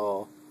function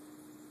call,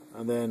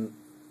 and then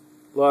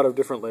a lot of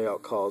different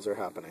layout calls are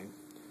happening.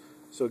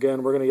 So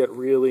again, we're going to get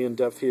really in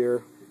depth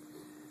here.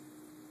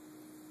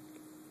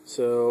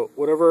 So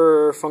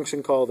whatever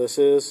function call this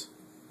is,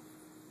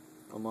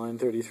 on line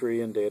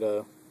 33 in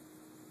data,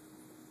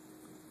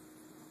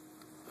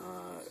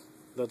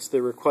 that's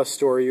the request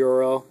story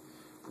URL.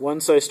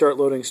 Once I start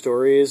loading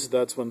stories,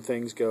 that's when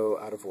things go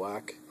out of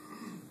whack,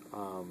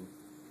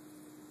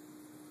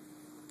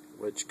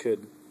 which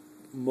could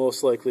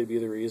most likely be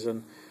the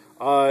reason.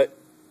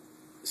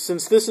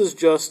 Since this isn't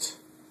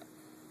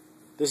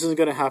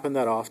going to happen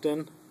that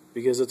often,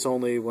 because it's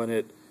only when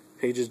it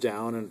pages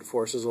down and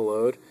forces a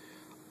load,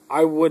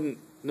 I wouldn't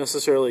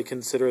necessarily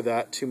consider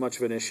that too much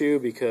of an issue,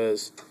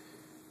 because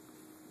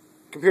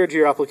compared to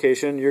your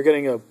application, you're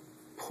getting a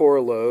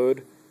poor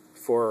load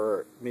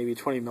for maybe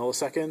 20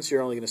 milliseconds.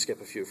 You're only going to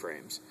skip a few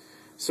frames.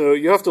 So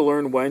you have to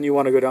learn when you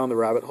want to go down the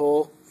rabbit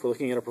hole for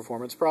looking at a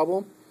performance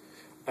problem,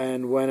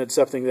 and when it's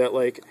something that,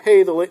 like,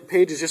 hey, the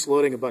page is just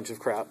loading a bunch of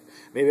crap.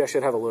 Maybe I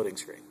should have a loading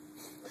screen.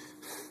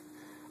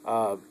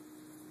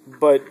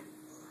 But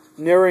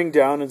narrowing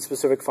down in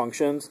specific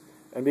functions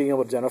and being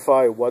able to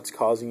identify what's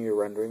causing your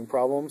rendering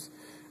problems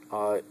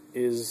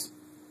is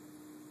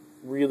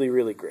really,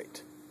 really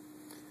great.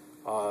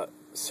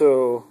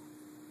 So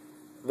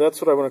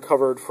that's what I want to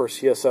cover for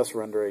CSS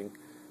rendering.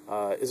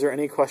 Is there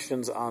any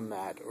questions on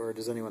that, or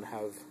does anyone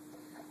have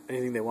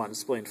anything they want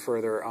explained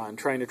further on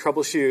trying to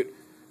troubleshoot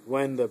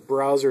when the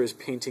browser is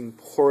painting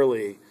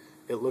poorly,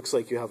 it looks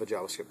like you have a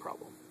JavaScript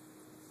problem?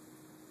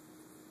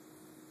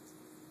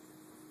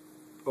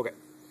 Okay.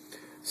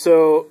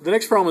 So the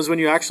next problem is when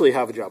you actually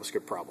have a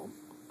JavaScript problem.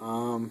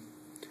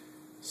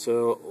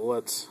 So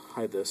let's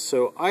hide this.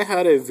 So I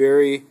had a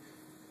very,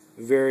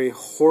 very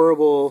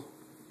horrible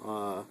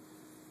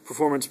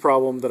performance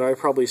problem that I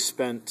probably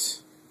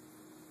spent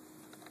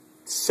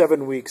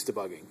 7 weeks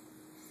debugging.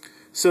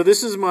 So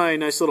this is my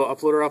nice little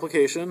uploader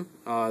application.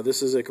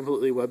 This is a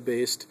completely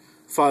web-based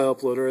file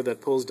uploader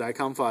that pulls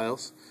DICOM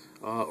files,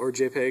 or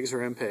JPEGs or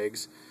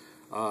MPEGs,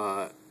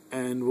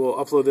 and will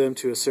upload them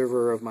to a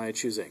server of my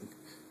choosing.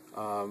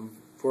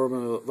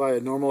 Via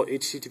normal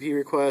HTTP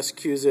request,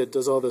 queues it,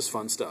 does all this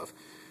fun stuff.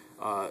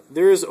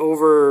 There's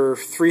over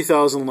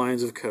 3,000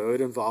 lines of code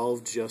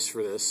involved just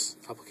for this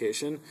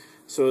application,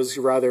 so it's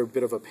rather a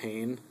bit of a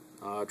pain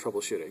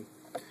troubleshooting.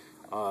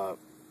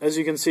 As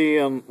you can see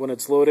when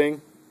it's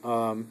loading,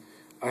 I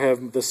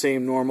have the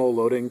same normal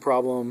loading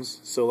problems.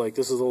 So like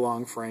this is a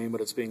long frame,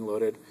 but it's being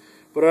loaded.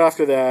 But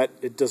after that,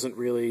 it doesn't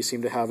really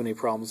seem to have any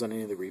problems on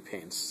any of the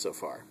repaints so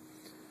far.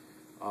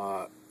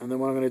 And then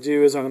what I'm going to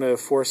do is I'm going to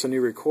force a new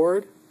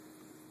record,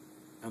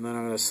 and then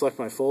I'm going to select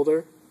my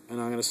folder,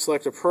 and I'm going to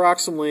select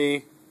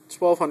approximately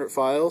 1,200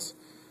 files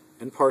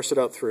and parse it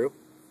out through.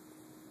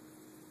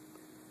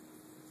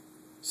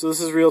 So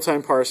this is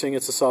real-time parsing.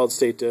 It's a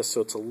solid-state disk,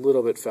 so it's a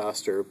little bit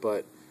faster,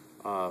 but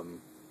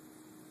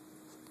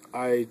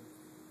I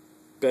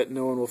bet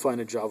no one will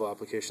find a Java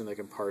application that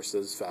can parse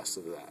as fast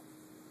as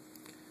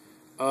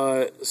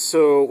that.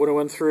 So what I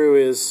went through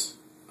is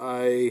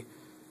I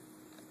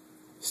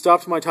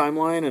stopped my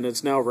timeline, and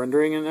it's now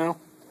rendering it now.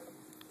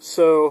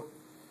 So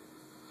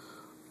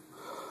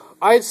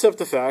I accept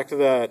the fact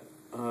that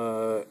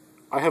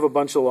I have a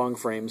bunch of long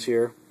frames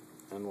here,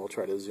 and we'll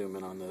try to zoom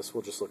in on this.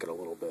 We'll just look at it a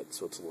little bit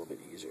so it's a little bit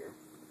easier.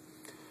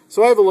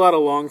 So I have a lot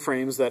of long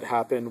frames that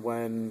happen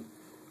when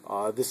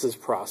this is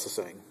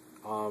processing.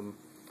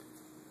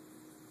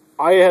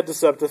 I had to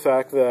accept the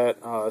fact that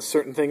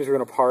certain things are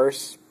going to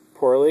parse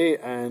poorly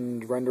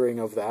and rendering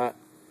of that.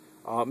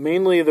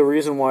 Mainly the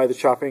reason why the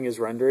chopping is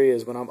rendery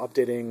is when I'm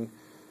updating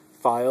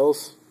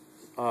files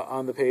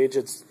on the page,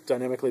 it's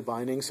dynamically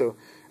binding. So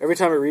every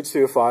time it reads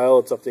through a file,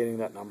 it's updating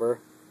that number.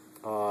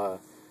 I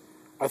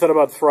thought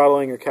about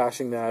throttling or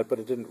caching that, but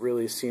it didn't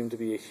really seem to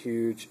be a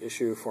huge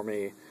issue for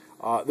me.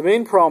 The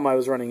main problem I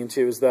was running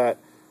into is that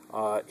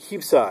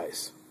heap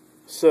size.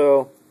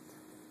 So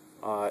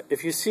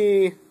if you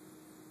see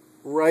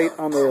right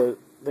on the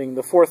thing,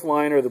 the fourth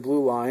line or the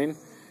blue line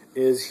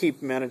is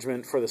heap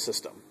management for the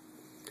system.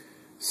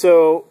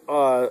 So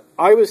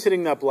I was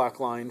hitting that black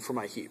line for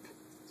my heap.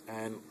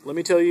 And let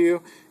me tell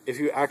you, if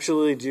you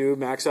actually do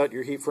max out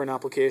your heap for an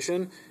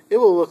application, it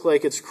will look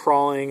like it's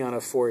crawling on a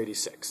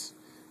 486.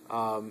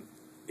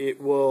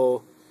 It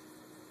will.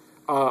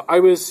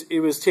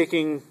 It was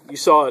taking. You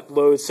saw it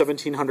load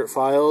 1,700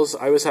 files.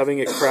 I was having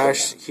it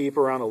crash heap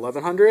around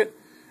 1,100,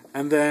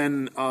 and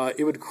then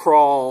it would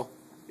crawl.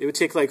 It would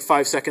take like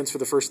 5 seconds for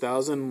the first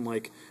 1,000,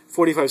 like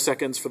 45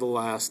 seconds for the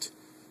last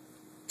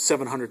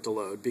 700 to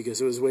load,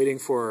 because it was waiting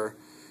for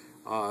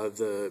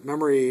the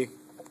memory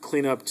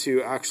cleanup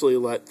to actually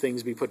let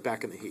things be put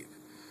back in the heap.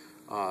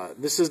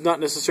 This is not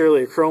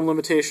necessarily a Chrome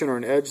limitation or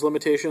an Edge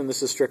limitation.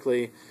 This is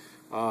strictly,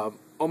 oh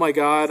my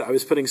god, I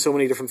was putting so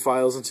many different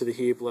files into the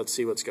heap, let's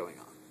see what's going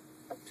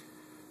on.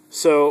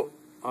 So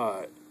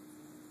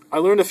I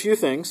learned a few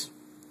things.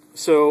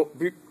 So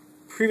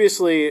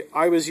previously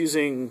I was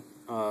using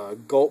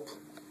Gulp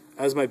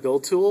as my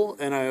build tool,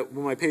 and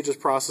when my page was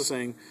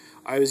processing,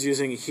 I was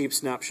using a heap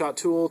snapshot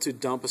tool to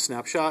dump a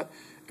snapshot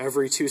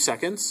every 2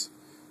 seconds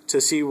to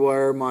see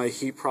where my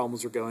heap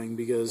problems were going,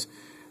 because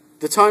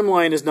the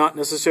timeline is not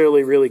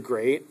necessarily really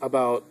great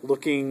about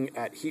looking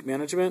at heap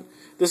management.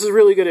 This is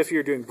really good if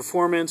you're doing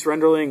performance,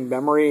 rendering,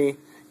 memory,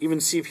 even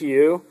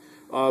CPU,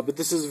 but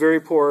this is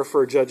very poor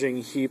for judging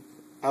heap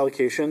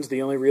allocations.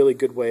 The only really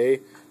good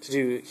way to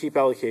do heap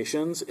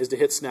allocations is to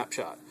hit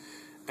snapshot.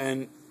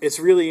 And it's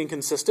really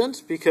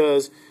inconsistent,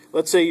 because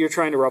let's say you're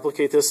trying to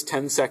replicate this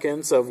 10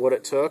 seconds of what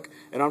it took,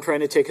 and I'm trying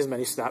to take as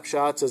many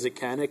snapshots as it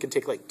can. It can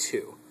take like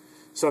 2.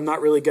 So I'm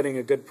not really getting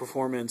a good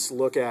performance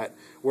look at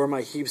where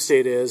my heap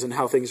state is and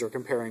how things are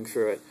comparing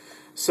through it.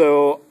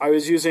 So I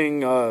was using,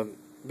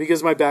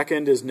 because my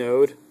backend is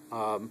Node,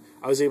 I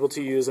was able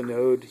to use a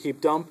Node heap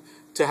dump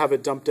to have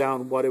it dump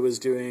down what it was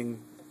doing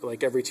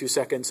like every 2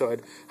 seconds, so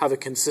I'd have a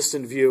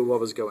consistent view of what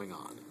was going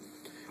on.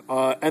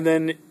 And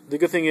then the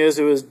good thing is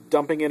it was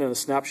dumping in a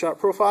snapshot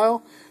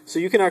profile, so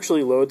you can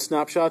actually load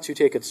snapshots you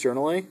take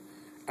externally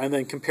and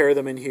then compare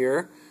them in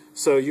here.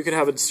 So you can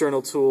have an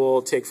external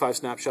tool, take 5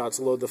 snapshots,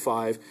 load the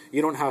 5.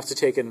 You don't have to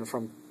take it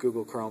from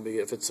Google Chrome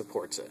if it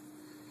supports it,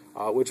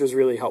 which was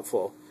really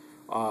helpful.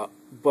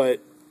 But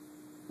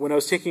when I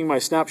was taking my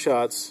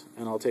snapshots,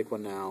 and I'll take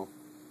one now,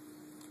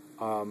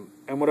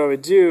 and what I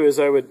would do is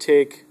I would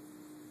take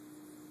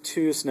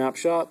 2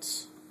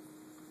 snapshots,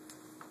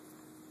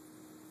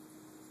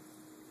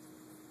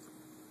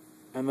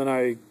 and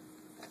then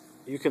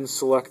you can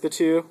select the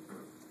two.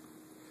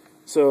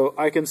 So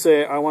I can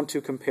say I want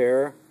to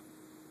compare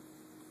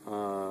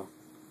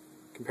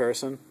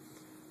comparison,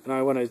 and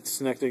I want to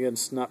select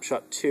against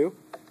snapshot 2.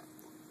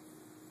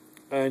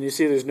 And you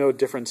see there's no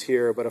difference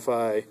here, but if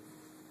I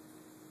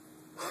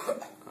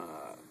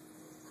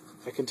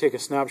can take a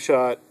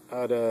snapshot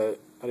at a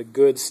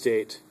good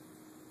state,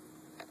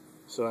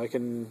 so I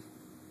can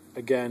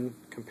again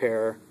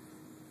compare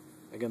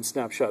against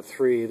snapshot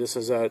 3. This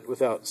is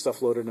without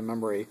stuff loaded in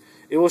memory.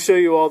 It will show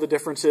you all the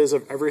differences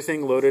of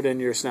everything loaded in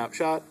your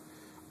snapshot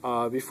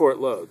before it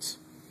loads.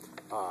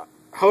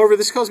 However,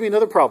 this caused me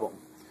another problem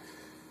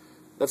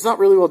that's not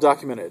really well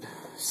documented.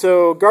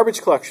 So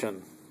garbage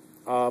collection.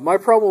 My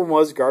problem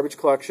was garbage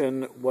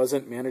collection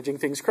wasn't managing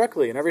things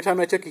correctly, and every time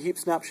I took a heap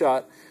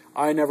snapshot,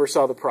 I never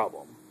saw the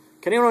problem.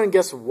 Can anyone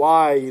guess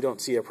why you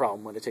don't see a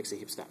problem when it takes a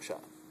heap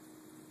snapshot?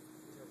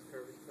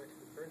 Garbage collection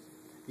first?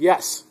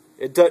 Yes,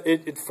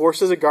 it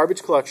forces a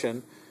garbage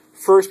collection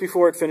first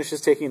before it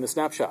finishes taking the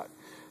snapshot.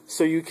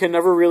 So you can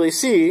never really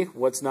see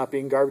what's not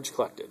being garbage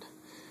collected.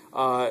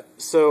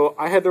 So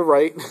I had to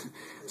write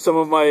some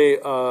of my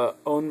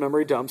own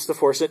memory dumps to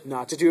force it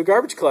not to do a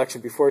garbage collection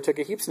before it took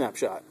a heap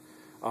snapshot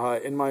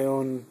in my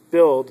own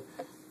build.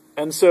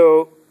 And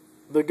so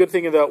the good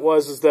thing of that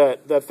is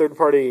that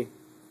third-party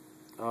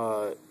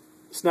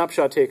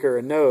snapshot taker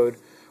and Node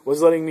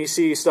was letting me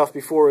see stuff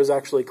before it was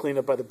actually cleaned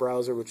up by the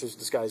browser, which was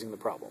disguising the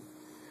problem.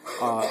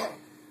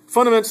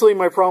 Fundamentally,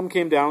 my problem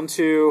came down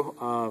to,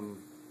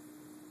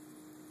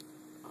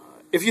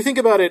 if you think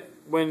about it,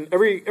 when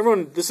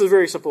everyone, this is a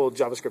very simple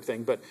JavaScript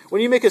thing, but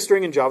when you make a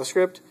string in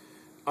JavaScript,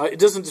 it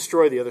doesn't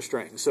destroy the other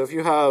strings. So if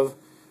you have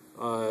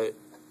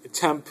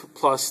temp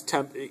plus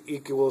temp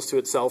equals to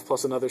itself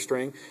plus another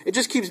string, it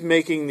just keeps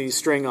making these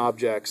string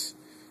objects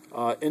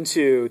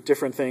into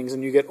different things,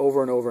 and you get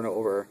over and over and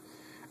over.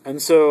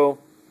 And so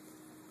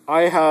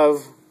I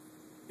have,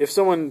 if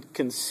someone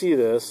can see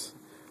this,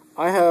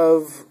 I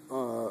have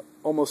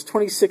almost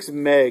 26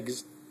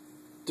 megs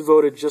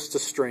devoted just to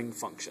string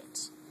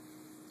functions.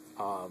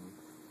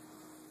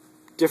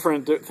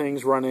 Different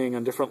things running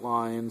on different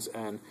lines,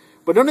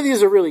 but none of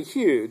these are really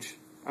huge.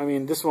 I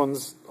mean, this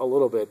one's a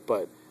little bit,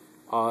 but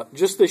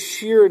just the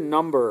sheer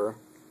number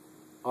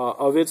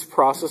of its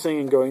processing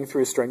and going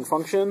through string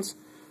functions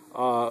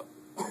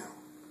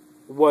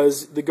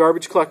was the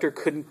garbage collector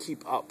couldn't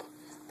keep up,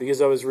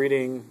 because I was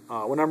reading,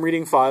 when I'm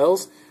reading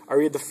files, I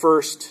read the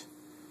first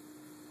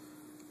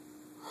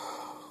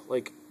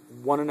like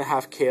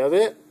 1.5K of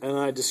it, and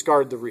then I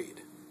discard the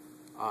read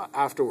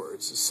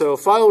afterwards. So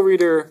file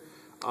reader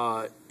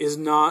does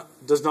not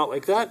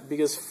like that,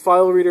 because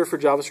file reader for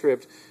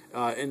JavaScript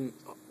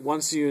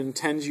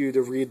intends you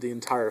to read the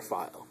entire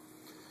file.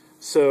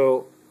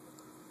 So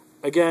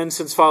again,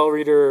 since file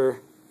reader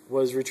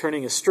was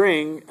returning a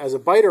string as a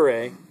byte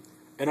array,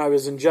 and I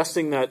was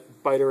ingesting that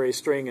byte array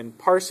string and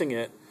parsing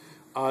it,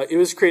 it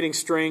was creating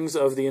strings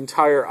of the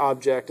entire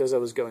object as I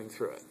was going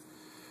through it.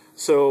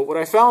 So what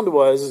I found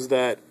is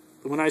that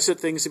when I set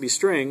things to be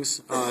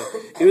strings,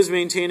 it was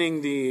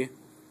maintaining the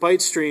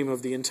byte stream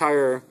of the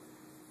entire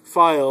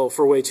file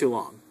for way too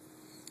long.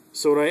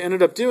 So what I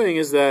ended up doing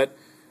is that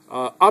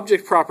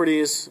object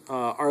properties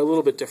are a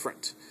little bit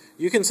different.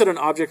 You can set an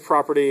object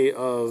property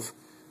of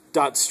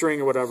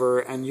 .string or whatever,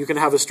 and you can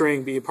have a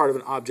string be part of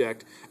an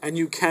object, and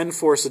you can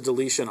force a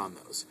deletion on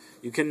those.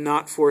 You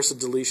cannot force a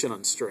deletion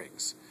on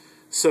strings.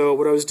 So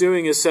what I was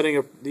doing is setting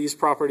up these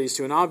properties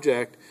to an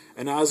object,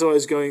 and as I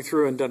was going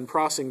through and done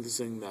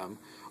processing them,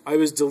 I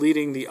was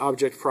deleting the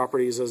object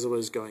properties as I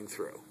was going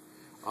through.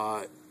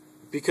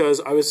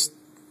 Because I was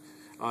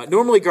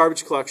normally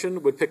garbage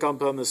collection would pick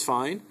up on this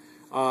fine,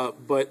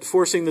 but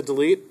forcing the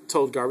delete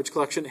told garbage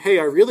collection, hey,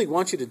 I really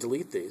want you to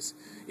delete these.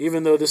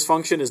 Even though this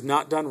function is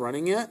not done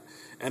running yet,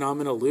 and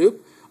I'm in a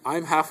loop,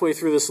 I'm halfway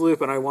through this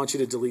loop, and I want you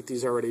to delete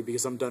these already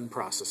because I'm done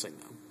processing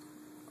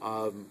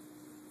them.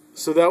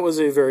 So that was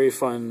a very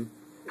fun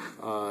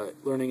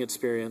learning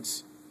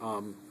experience.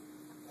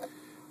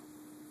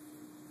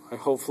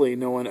 Hopefully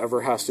no one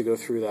ever has to go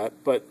through that,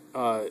 but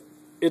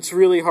it's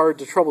really hard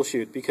to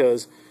troubleshoot,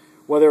 because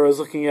whether I was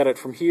looking at it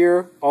from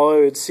here, all I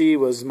would see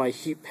was my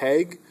heap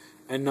peg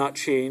and not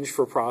change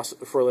for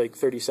like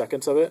 30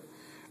 seconds of it.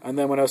 And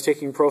then when I was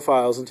taking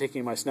profiles and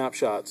taking my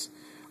snapshots,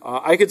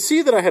 I could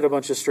see that I had a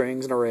bunch of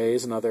strings and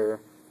arrays and other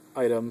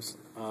items,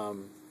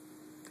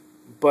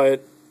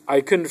 but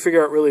I couldn't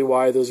figure out really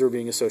why those were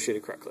being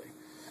associated correctly.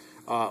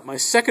 My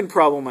second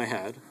problem I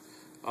had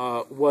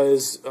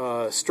was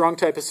strong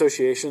type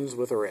associations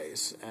with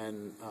arrays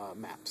and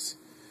maps.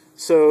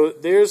 So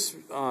there's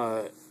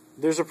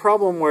a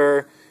problem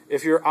where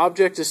if your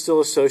object is still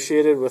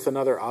associated with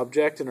another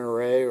object in an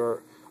array,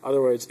 or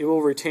otherwise, it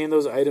will retain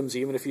those items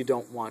even if you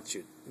don't want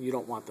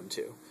them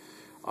to.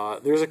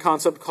 There's a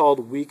concept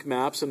called weak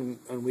maps and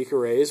weak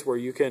arrays where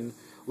you can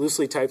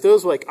loosely type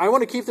those. Like, I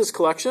want to keep this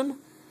collection,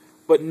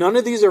 but none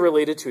of these are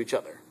related to each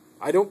other.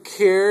 I don't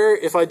care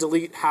if I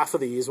delete half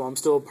of these while I'm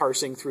still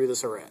parsing through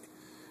this array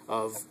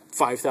of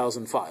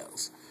 5,000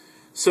 files.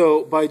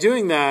 So by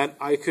doing that,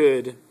 I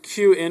could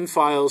queue in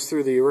files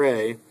through the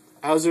array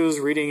as it was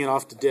reading it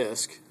off to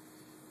disk,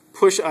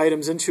 push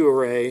items into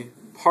array,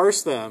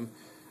 parse them,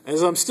 and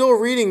as I'm still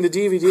reading the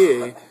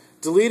DVD,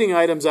 deleting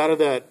items out of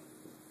that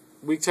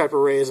weak type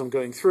array as I'm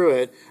going through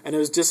it, and it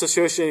was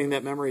disassociating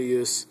that memory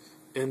use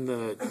in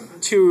the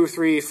 2,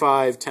 3,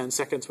 5, 10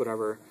 seconds,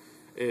 whatever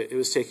it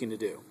was taking to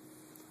do.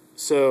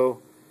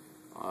 So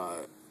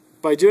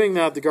by doing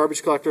that, the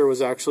garbage collector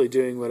was actually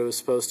doing what it was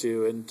supposed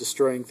to and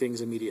destroying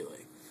things immediately.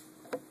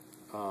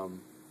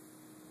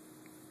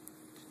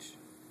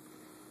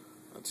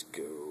 Let's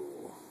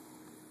go.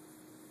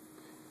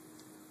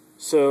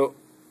 So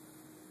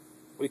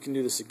we can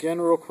do this again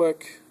real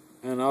quick,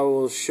 and I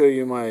will show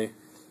you my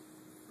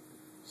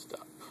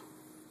stop.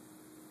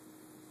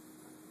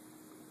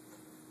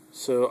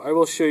 So I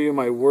will show you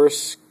my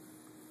worst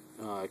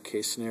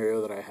case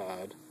scenario that I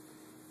had,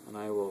 and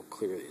I will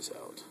clear these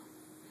out.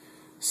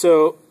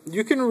 So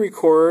you can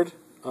record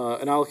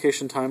an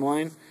allocation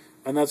timeline,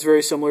 and that's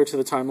very similar to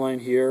the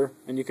timeline here,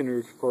 and you can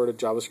record a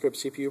JavaScript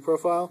CPU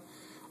profile.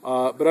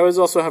 But I was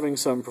also having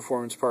some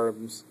performance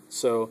problems,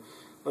 so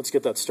let's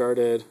get that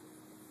started.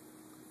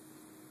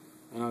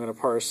 And I'm going to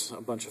parse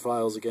a bunch of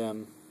files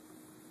again.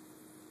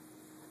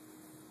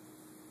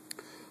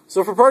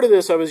 So for part of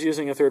this, I was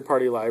using a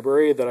third-party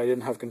library that I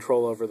didn't have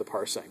control over the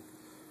parsing.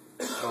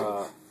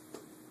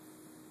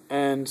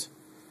 And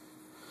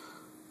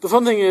the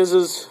fun thing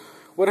is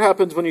what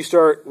happens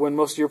when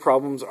most of your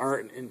problems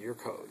aren't in your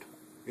code?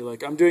 You're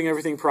like, I'm doing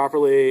everything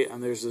properly,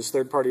 and there's this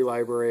third-party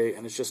library,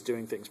 and it's just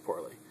doing things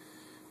poorly.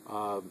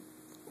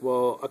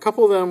 Well, a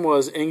couple of them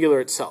was Angular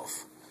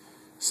itself.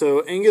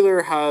 So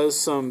Angular has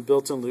some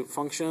built-in loop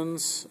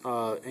functions,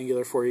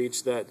 Angular for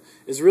each, that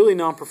is really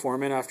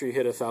non-performant after you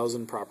hit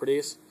 1,000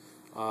 properties.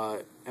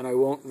 And I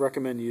won't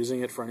recommend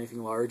using it for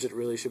anything large. It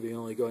really should be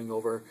only going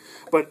over.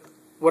 But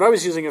what I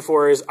was using it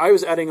for is I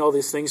was adding all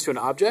these things to an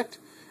object,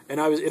 and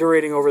I was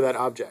iterating over that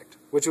object,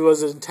 which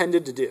was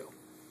intended to do.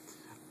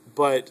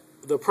 But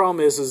the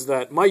problem is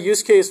that my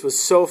use case was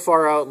so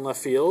far out in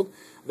left field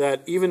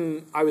that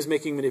even I was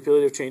making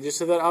manipulative changes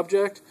to that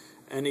object,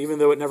 and even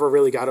though it never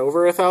really got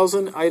over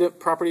 1,000 item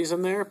properties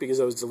in there because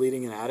I was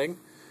deleting and adding,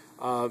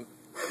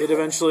 it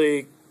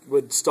eventually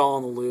would stall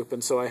on the loop,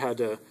 and so I had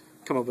to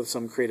come up with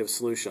some creative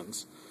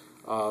solutions.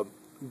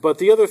 But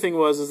the other thing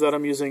is that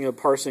I'm using a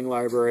parsing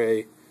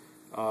library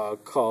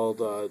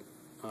called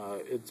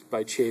it's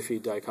by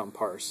Chafee DICOM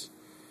parse.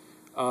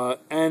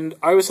 And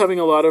I was having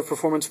a lot of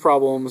performance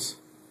problems,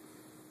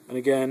 and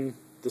again,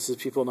 this is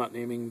people not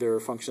naming their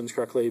functions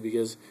correctly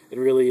because it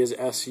really is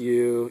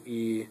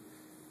SUE.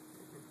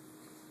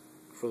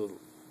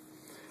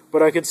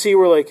 But I could see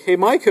where like, hey,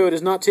 my code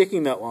is not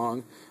taking that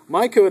long.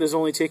 My code is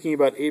only taking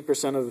about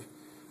 8% of,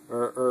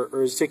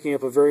 or is taking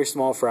up a very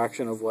small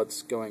fraction of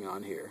what's going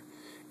on here.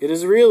 It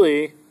is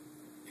really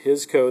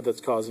his code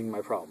that's causing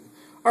my problem.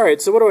 All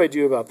right, so what do I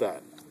do about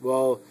that?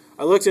 Well,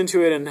 I looked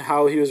into it and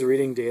how he was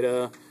reading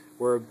data,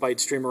 or a byte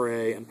stream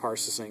array, and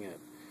parsing it.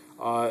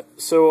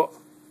 So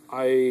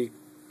I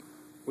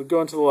would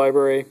go into the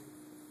library.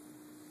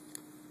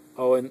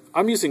 Oh, and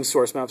I'm using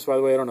source maps, by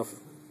the way. I don't know if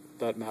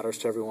that matters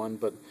to everyone,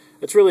 but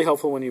it's really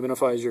helpful when you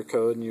minify your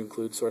code and you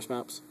include source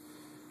maps,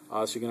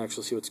 so you can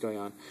actually see what's going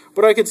on.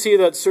 But I could see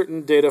that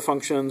certain data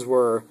functions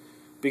were,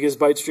 because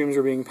byte streams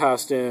were being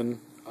passed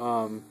in,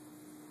 I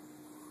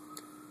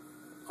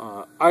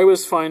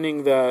was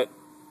finding that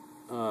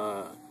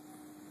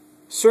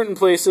certain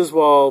places,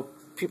 while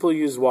people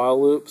use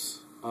while loops,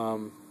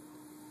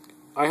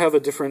 I have a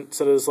different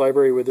set of this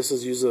library where this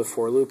is used as a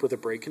for loop with a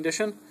break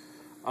condition.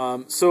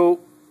 So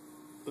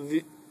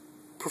the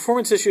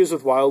performance issues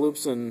with while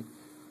loops in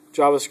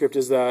JavaScript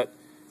is that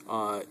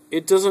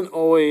it doesn't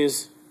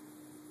always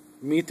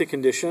meet the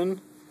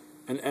condition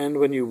and end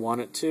when you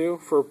want it to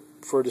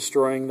for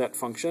destroying that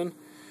function.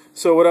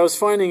 So what I was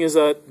finding is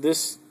that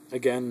this,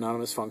 again,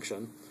 anonymous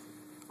function,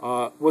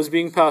 was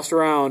being passed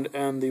around,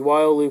 and the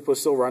while loop was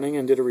still running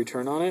and did a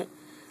return on it,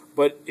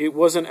 but it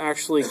wasn't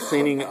actually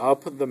cleaning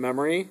up the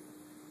memory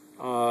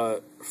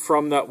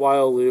from that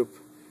while loop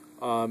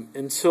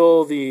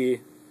until the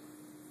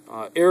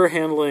error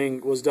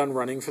handling was done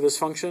running for this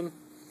function.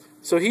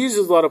 So he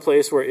uses a lot of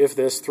places where if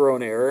this, throw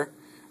an error.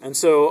 And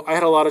so I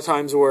had a lot of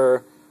times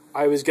where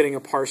I was getting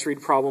a parse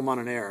read problem on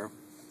an error,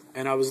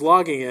 and I was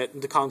logging it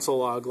into console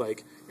log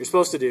like you're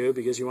supposed to do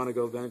because you want to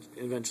go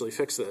eventually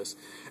fix this.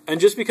 And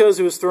just because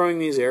it was throwing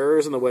these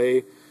errors and the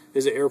way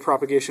his error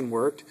propagation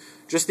worked,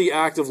 just the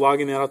act of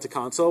logging that out to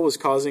console was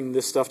causing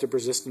this stuff to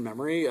persist in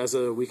memory as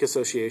a weak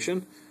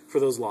association for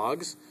those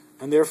logs,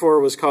 and therefore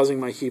was causing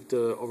my heap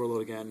to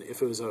overload again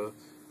if it was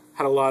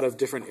had a lot of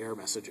different error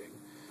messaging.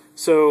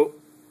 So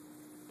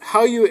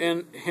how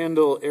you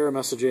handle error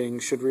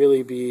messaging should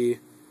really be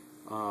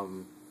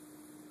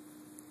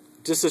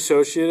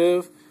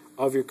disassociative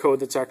of your code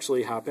that's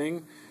actually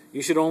happening.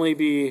 You should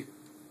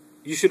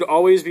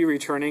always be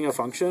returning a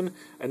function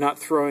and not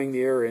throwing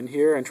the error in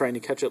here and trying to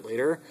catch it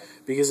later,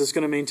 because it's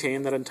going to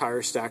maintain that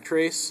entire stack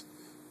trace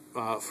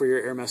for your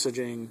error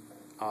messaging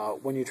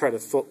when you try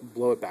to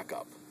blow it back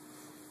up.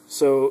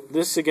 So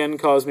this again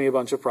caused me a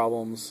bunch of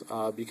problems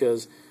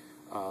because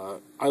I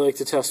like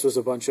to test with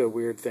a bunch of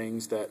weird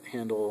things that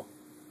handle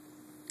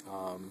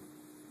and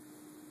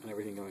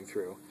everything going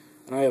through.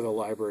 And I have a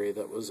library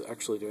that was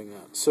actually doing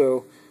that.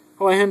 So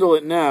how I handle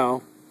it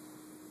now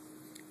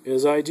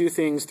is I do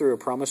things through a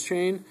promise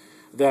chain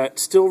that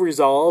still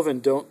resolve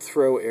and don't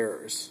throw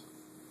errors.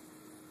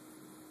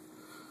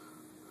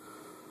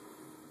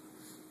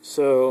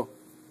 So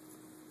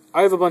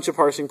I have a bunch of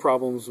parsing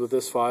problems with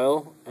this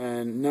file,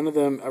 and none of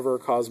them ever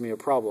cause me a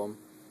problem.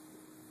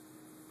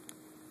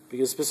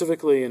 Because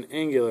specifically in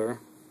Angular,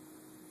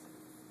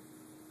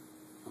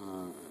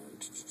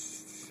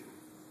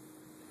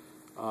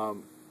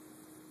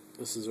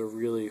 this is a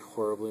really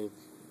horribly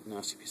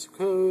nasty piece of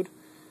code.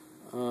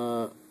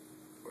 Where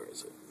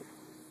is it?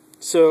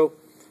 So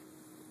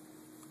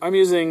I'm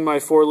using my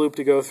for loop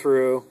to go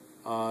through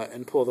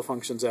and pull the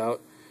functions out.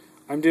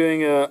 I'm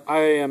doing a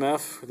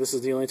IAMF. This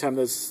is the only time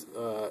this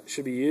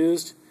should be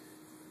used.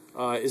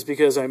 Is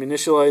because I'm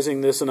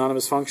initializing this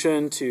anonymous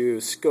function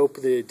to scope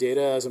the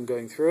data as I'm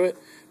going through it.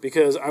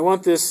 Because I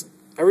want this,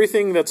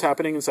 everything that's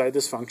happening inside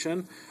this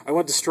function, I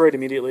want destroyed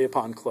immediately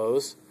upon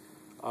close.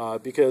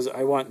 Because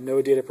I want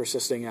no data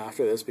persisting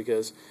after this,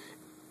 because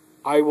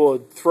I will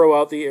throw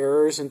out the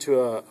errors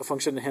into a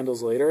function that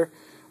handles later.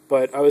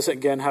 But I was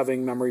again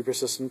having memory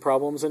persistent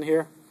problems in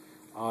here,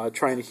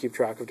 trying to keep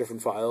track of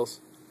different files.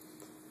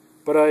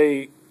 But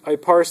I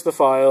parse the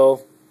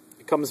file,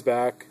 it comes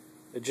back,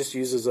 it just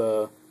uses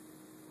a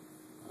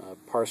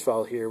parse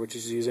file here, which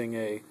is using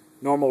a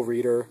normal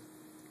reader.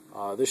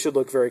 This should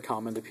look very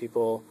common to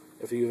people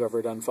if you've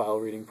ever done file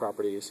reading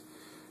properties.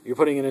 You're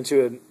putting it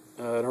into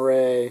an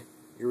array,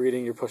 you're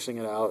reading, you're pushing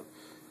it out,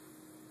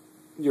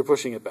 you're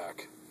pushing it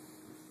back.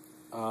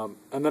 And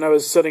then I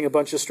was setting a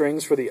bunch of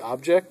strings for the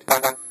object.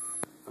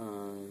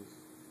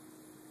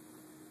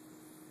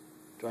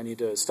 Do I need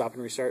to stop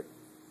and restart?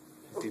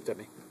 Beeped at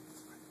me.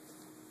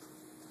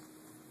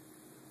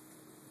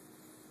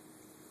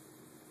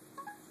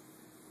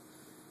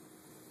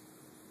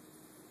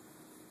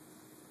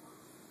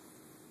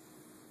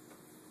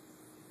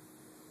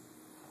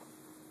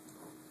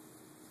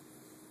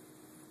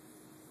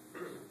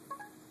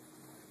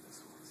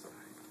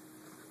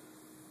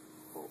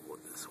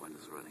 This one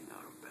is running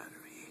out of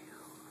battery.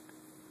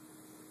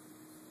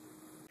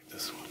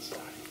 This one's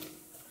dying.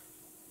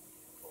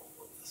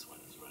 This one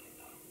is running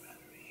out of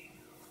battery.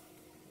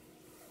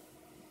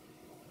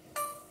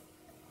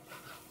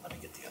 Let me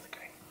get the other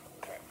guy.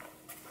 Okay.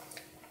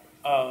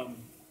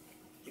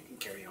 You can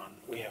carry on.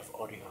 We have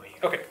audio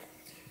here. Okay.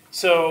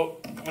 So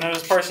when I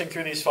was parsing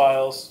through these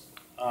files,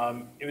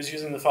 it was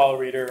using the file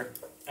reader,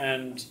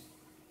 and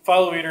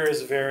file reader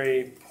is a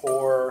very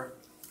poor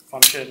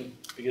function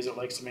because it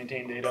likes to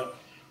maintain data.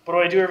 But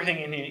when I do everything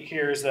in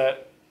here is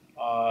that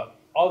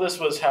all this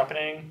was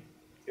happening,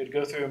 it would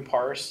go through and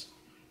parse,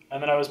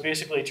 and then I was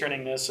basically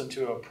turning this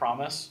into a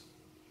promise.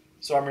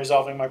 So I'm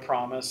resolving my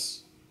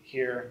promise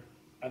here,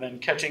 and then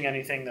catching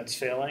anything that's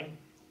failing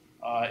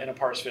in a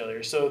parse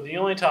failure. So the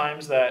only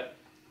times that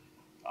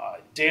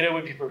data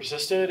would be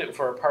persisted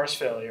for a parse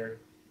failure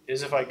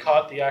is if I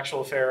caught the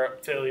actual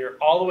failure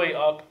all the way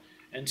up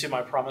into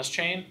my promise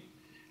chain,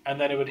 and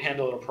then it would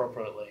handle it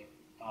appropriately.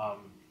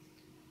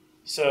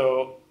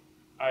 So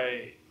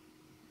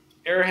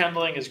error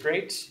handling is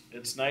great.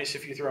 It's nice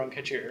if you throw and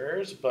catch your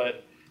errors,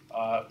 but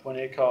when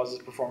it causes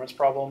performance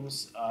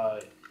problems,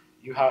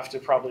 you have to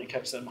probably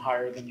catch them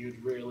higher than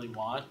you'd really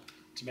want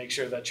to make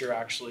sure that you're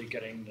actually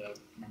getting the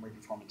memory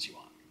performance you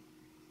want.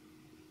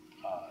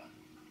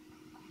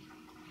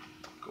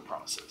 Go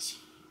promises.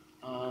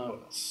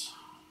 What else?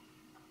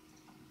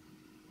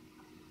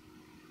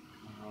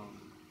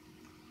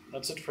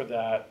 That's it for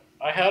that.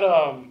 I had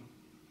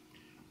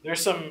there's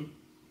some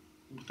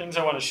things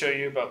I want to show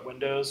you about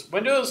Windows.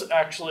 Windows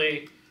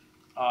actually,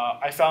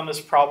 I found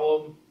this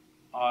problem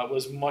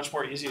was much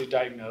more easy to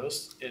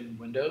diagnose in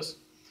Windows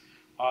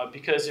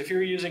because if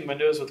you're using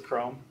Windows with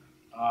Chrome,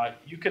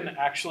 you can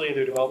actually,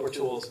 their developer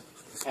tools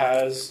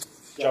has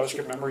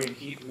JavaScript memory and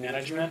heap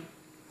management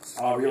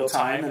real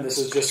time, and this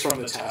is just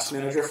from the task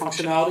manager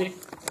functionality.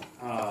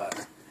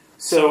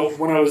 So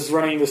when I was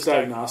running this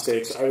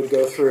diagnostics, I would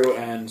go through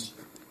and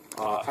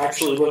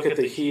actually look at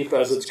the heap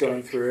as it's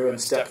going through and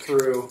step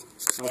through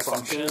my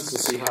functions to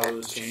see how it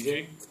was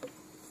changing.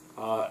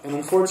 And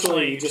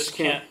unfortunately, you just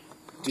can't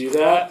do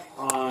that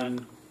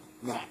on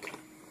Mac.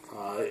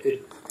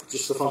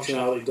 Just the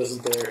functionality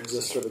doesn't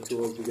exist for the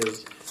tools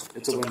because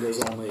it's a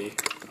Windows-only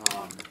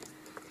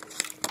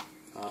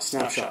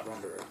snapshot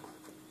renderer.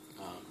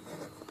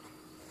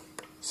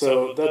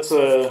 So that's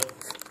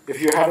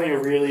if you're having a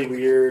really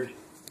weird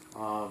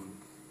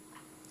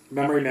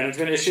memory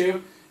management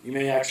issue, you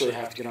may actually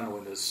have to get on a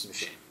Windows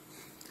machine.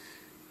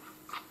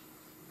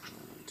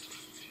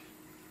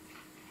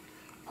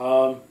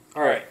 All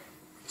right.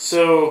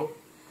 So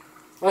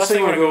last thing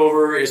I want to go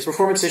over is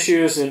performance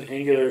issues in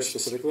Angular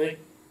specifically.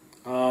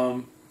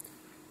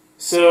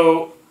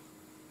 So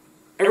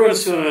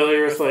everyone's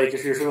familiar with, like,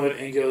 if you're familiar with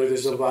Angular,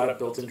 there's a lot of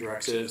built-in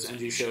directives,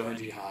 ng show,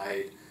 ng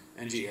hide,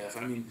 ngf.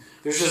 I mean,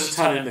 there's just a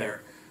ton in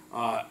there.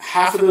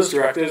 half of those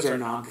directives are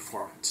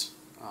non-performant.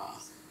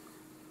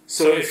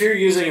 So if you're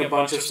using a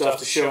bunch of stuff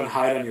to show and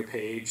hide on your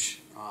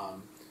page,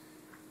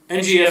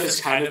 NGF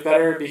is kind of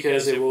better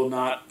because it will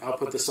not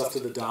output the stuff to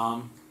the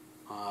DOM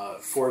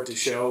for it to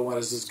show what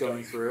is this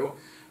going through.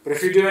 But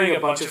if you're doing a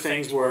bunch of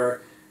things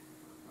where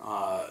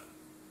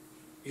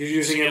you're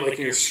using it like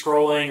you're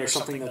scrolling or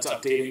something that's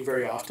updating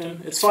very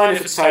often, it's fine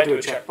if it's tied to a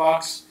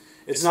checkbox.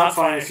 It's not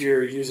fine if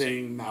you're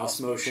using mouse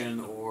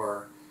motion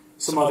or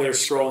some other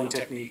scrolling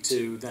technique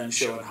to then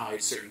show and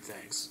hide certain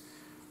things.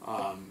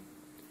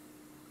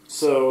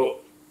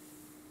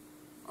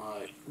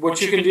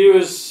 What you can do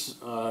is,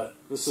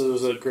 this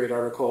was a great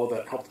article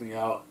that helped me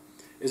out,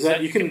 is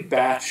that you can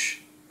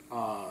batch,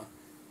 where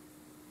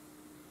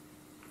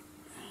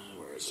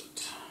is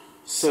it?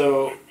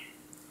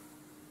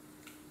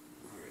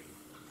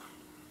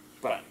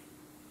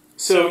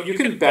 So you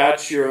can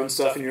batch your own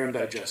stuff in your own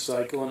digest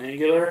cycle in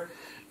Angular,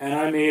 and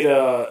I made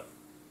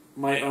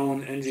my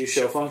own ng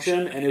show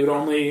function, and it would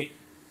only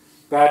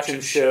batch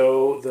and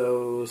show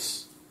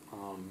those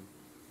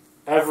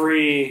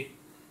every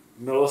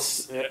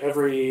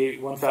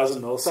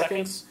 1,000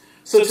 milliseconds.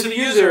 So to the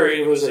user,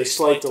 it was a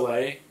slight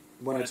delay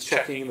when it's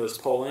checking those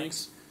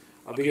pollings,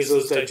 because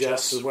those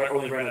digests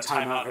only ran a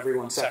timeout every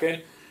 1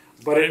 second.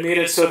 But it made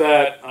it so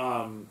that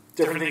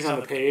different things on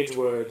the page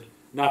would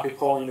not be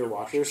polling their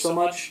watchers so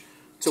much,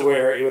 to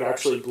where it would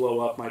actually blow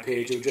up my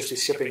page. It would just be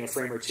skipping a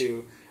frame or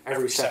two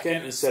every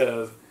second instead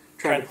of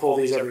trying to pull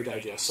these every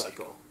digest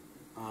cycle.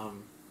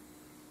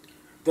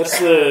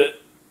 That's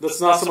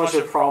not so much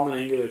a problem in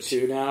Angular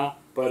 2 now,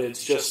 but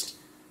it's just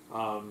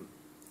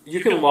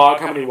you can log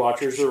how many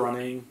watchers are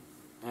running,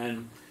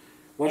 and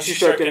once you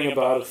start getting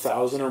about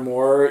 1,000 or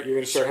more, you're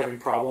going to start having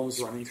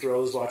problems running through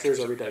all those watchers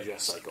every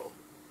digest cycle.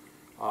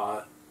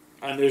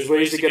 And there's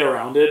ways to get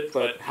around it,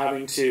 but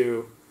having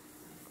to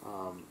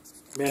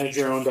manage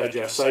your own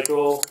digest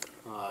cycle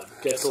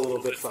gets a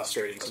little bit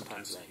frustrating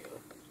sometimes in Angular.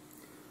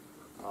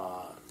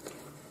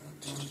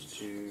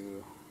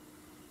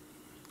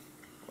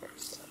 Where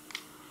is that?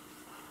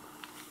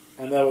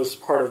 And that was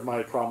part of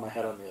my problem I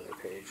had on the other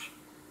page.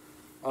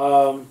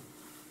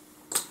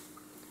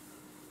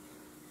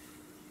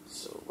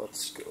 So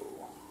let's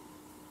go.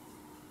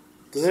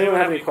 Does anyone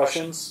have any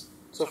questions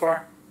so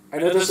far? I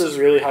know this is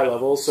really high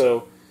level,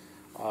 so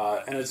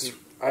and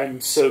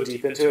I'm so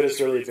deep into it, it's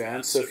really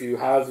advanced. So if you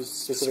have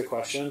specific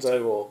questions, I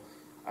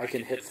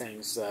can hit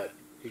things that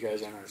you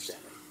guys aren't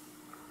understanding.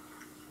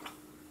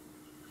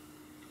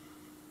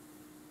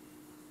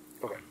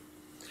 Okay.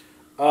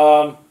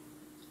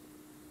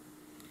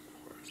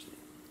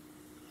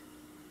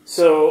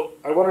 So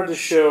I wanted to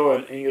show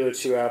an Angular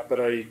 2 app, but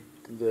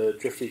the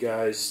Drifty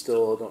guys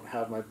still don't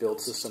have my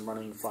build system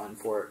running fine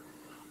for it.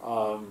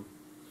 Where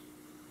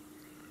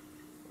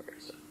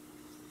is it?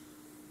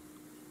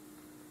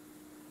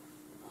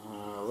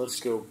 Let's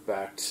go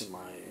back to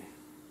my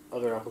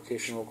other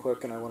application real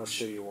quick, and I want to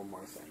show you one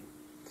more thing.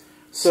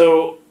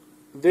 So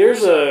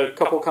there's a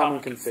couple common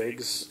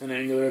configs in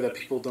Angular that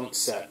people don't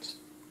set.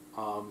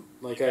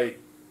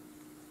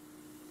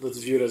 Let's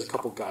view it as a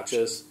couple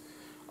gotchas.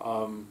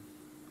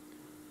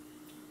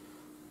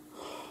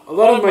 A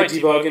lot of my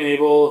debug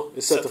enable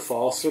is set to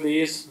false for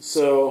these.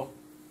 So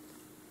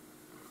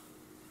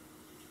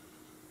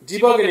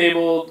debug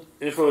enabled,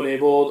 info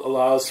enabled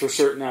allows for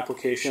certain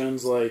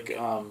applications like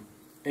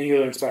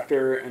Angular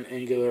Inspector and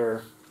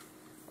Angular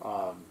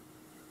to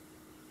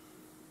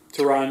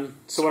run.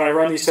 So when I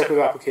run these type of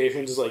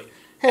applications, it's like,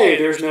 hey,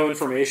 there's no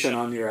information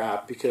on your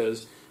app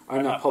because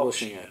I'm not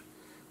publishing it.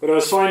 What I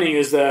was finding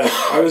is that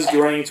I was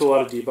running into a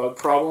lot of debug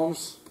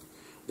problems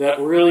that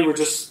really were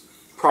just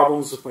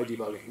problems with my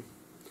debugging.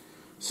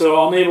 So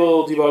I'll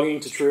enable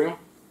debugging to true,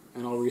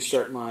 and I'll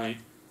restart my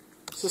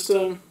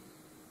system.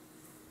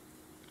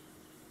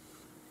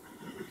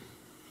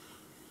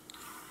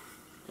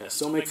 Yes,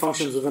 don't make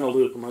functions within a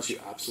loop unless you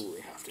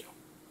absolutely have to.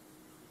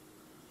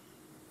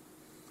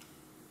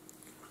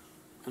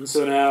 And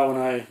so now when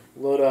I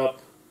load up,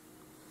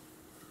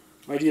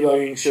 my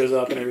debugging shows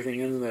up and everything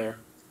in there.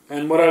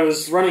 And what I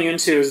was running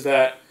into is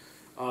that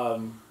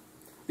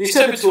these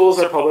type of tools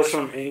are published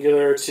from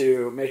Angular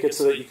to make it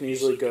so that you can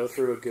easily go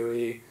through a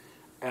GUI,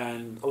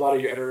 and a lot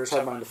of your editors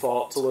have by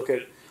default to look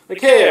at,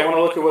 like, hey, I want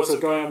to look at what's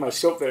going on in my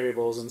scope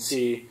variables and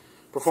see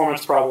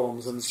performance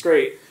problems, and it's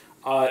great.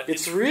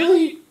 It's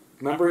really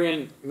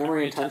memory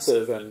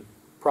intensive and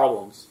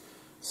problems.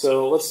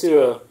 So let's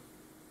do a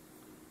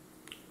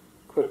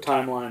quick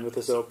timeline with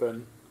this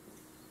open.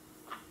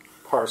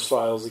 Parse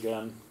files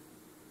again.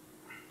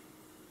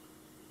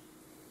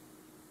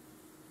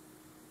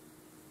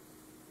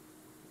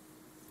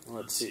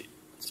 Let's see.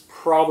 It's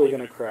probably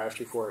going to crash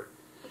before it.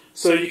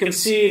 So you can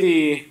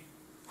see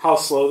how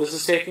slow this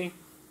is taking.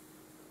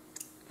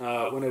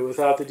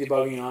 Without the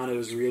debugging on, it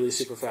was really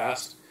super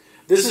fast.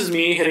 This is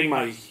me hitting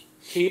my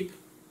heap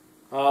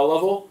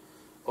level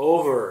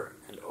over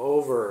and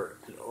over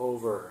and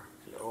over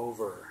and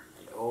over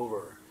and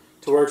over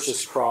to where it's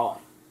just crawling.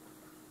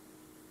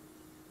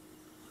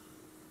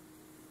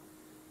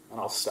 And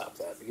I'll stop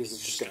that because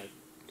it's just going to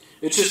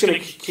It's just going to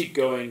keep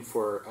going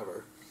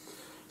forever.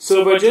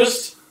 So by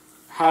just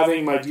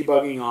having my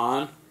debugging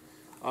on,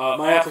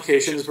 my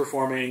application is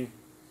performing.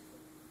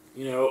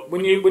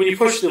 When you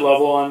push the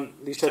level on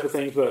these type of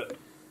things, but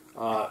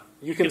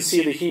you can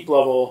see the heap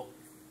level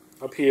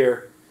up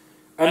here,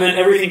 and then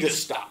everything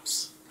just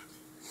stops.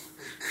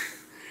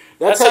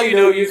 That's how you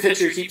know you've hit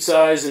your heap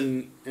size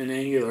in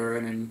Angular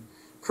and in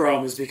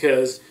Chrome, is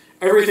because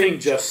everything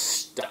just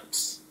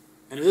stops.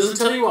 And it doesn't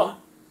tell you why.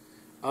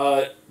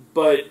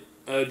 But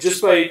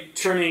just by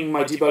turning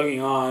my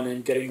debugging on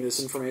and getting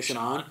this information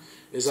on,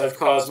 is I've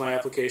caused my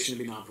application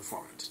to be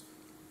non-performant.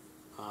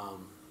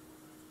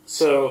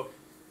 So,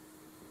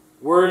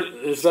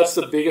 if that's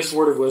the biggest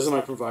word of wisdom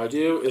I provide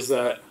you, is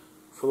that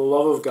for the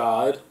love of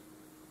God,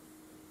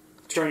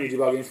 turn your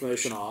debugging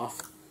information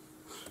off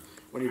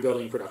when you're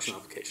building a production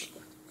application.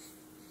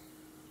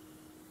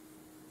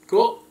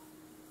 Cool?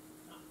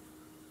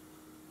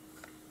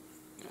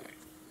 Alright.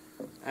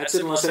 That's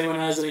it, unless anyone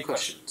has any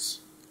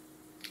questions.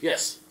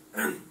 Yes?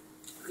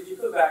 Could you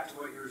go back to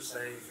what you were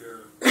saying? If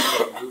you're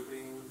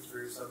looping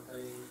through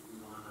something,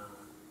 you want to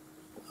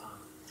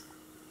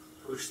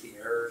push the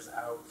errors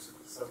out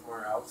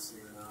somewhere else, so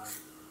you're not...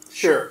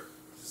 Sure.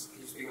 Just,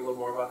 can you speak a little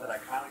more about that? I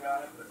kind of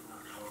got it, but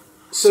not totally.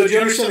 So do you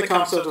understand the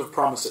concept of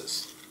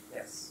promises?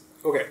 Yes.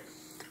 Okay.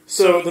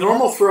 So the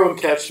normal throw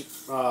and catch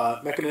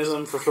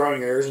mechanism for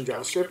throwing errors in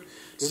JavaScript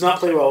does not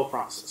play well with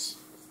promises.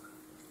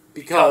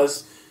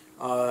 Because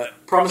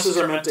promises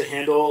are meant to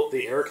handle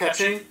the error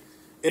catching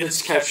in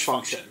its catch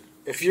function.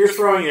 If you're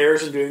throwing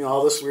errors and doing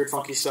all this weird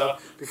funky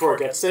stuff before it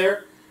gets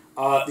there,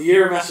 the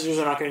error messages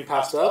are not getting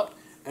passed up,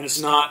 and it's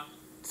not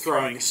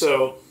throwing.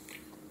 So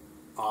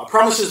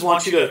promises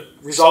want you to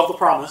resolve the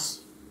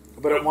promise,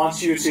 but it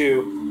wants you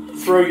to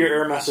throw your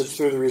error message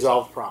through the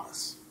resolved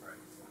promise.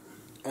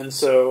 And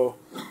so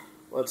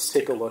let's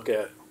take a look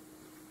at...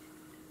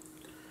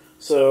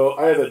 So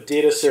I have a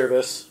data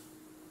service,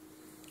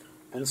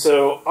 and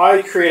so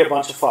I create a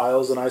bunch of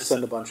files and I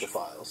send a bunch of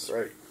files,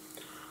 right?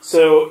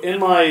 So in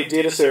my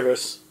data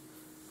service,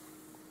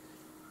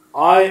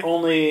 I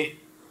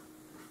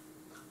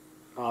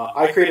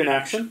create an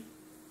action,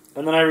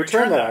 and then I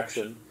return that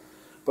action,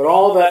 but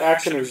all that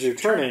action is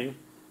returning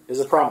is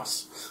a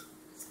promise.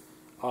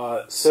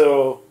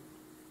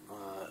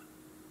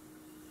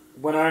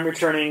 When I'm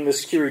returning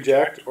this queue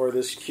reject or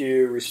this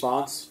queue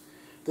response,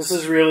 this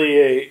is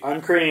really I'm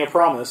creating a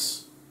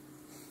promise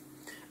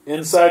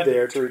inside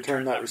there to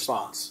return that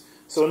response.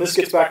 So when this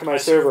gets back to my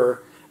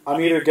server,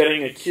 I'm either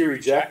getting a queue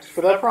reject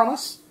for that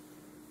promise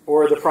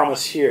or the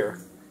promise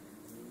here.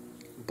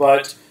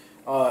 But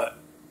I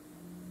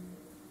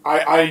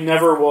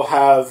never will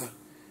have...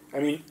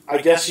 I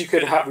guess you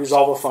could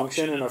resolve a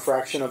function in a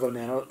fraction of in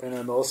a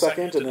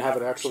millisecond and then have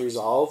it actually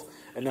resolve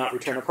and not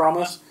return a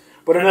promise.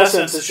 But in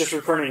essence, it's just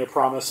returning a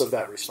promise of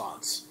that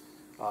response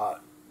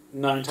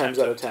 9 times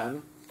out of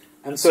 10.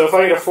 And so if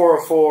I get a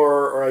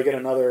 404 or I get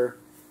another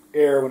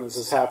error when this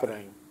is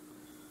happening,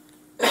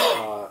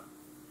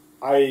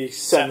 I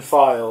send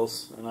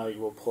files, and I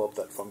will pull up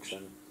that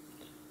function.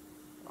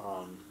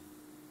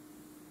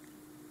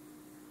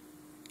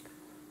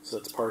 So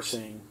it's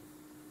parsing.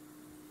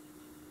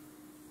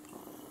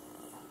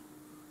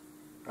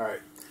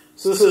 Alright,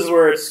 so this is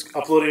where it's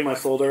uploading my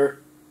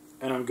folder,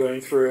 and I'm going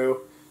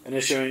through and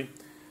issuing.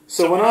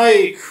 So when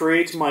I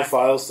create my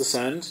files to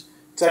send,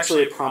 it's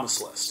actually a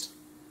promise list.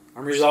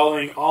 I'm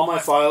resolving all my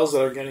files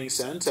that are getting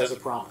sent as a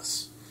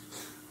promise,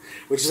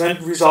 which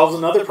then resolves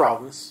another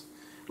promise,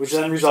 which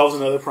then resolves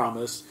another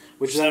promise,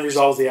 which then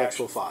resolves the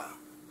actual file.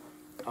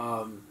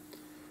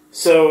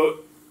 So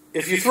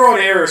if you throw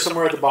an error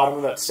somewhere at the bottom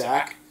of that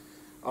stack,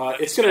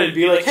 it's going to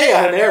be like, hey,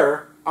 I had an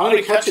error. I'm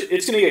going to catch it.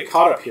 It's going to get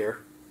caught up here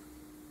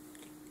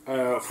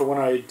for when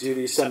I do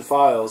these send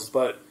files.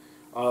 But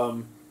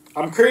I'm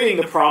creating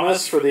the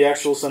promise for the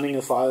actual sending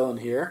the file in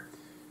here.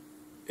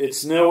 But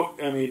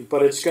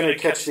it's going to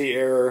catch the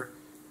error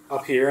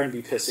up here and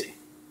be pissy.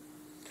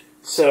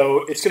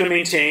 So it's going to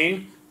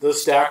maintain the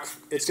stack.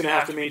 It's going to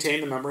have to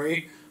maintain the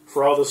memory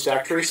for all those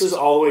stack traces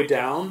all the way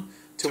down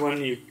to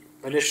when you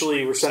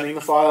initially were sending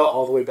the file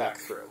all the way back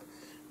through,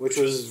 which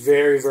was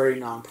very, very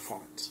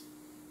non-performant.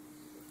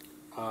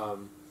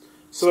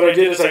 So what I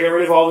did is I got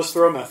rid of all those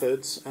throw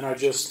methods, and I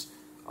just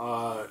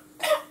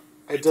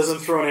it doesn't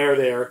throw an error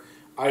there.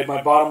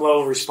 My bottom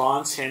level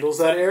response handles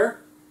that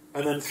error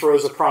and then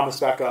throws a promise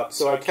back up.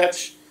 So I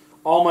catch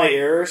all my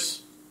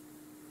errors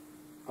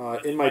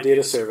in my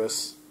data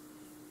service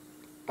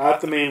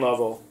at the main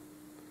level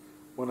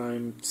when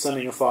I'm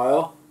sending a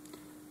file,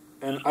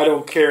 and I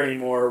don't care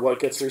anymore what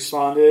gets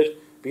responded,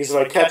 because if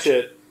I catch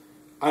it,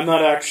 I'm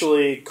not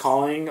actually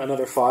calling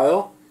another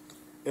file.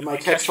 In my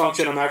catch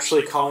function, I'm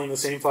actually calling the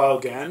same file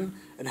again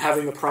and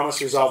having the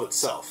promise resolve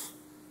itself.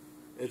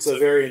 It's a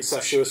very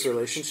incestuous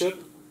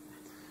relationship.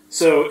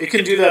 So it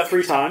can do that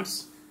 3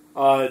 times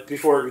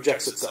before it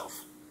rejects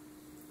itself.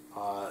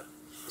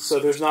 So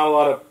there's not a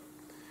lot of...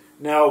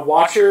 Now,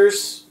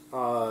 watchers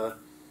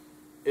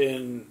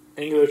in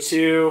Angular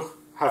 2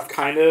 have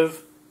kind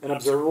of, and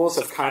observables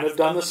have kind of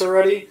done this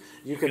already.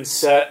 You can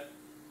set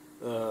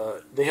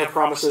They have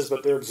promises,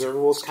 but their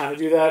observables kind of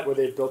do that, where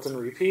they've built in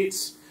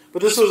repeats.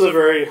 But this was a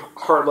very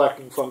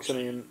hard-lacking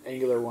functioning in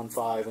Angular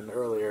 1.5 and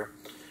earlier,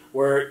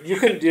 where you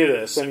couldn't do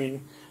this. I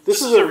mean,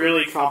 this is a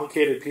really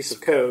complicated piece of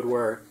code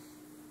where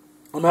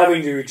I'm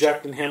having to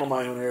reject and handle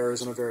my own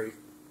errors in a very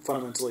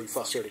fundamentally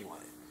frustrating way.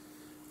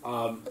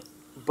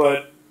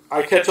 But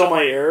I catch all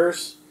my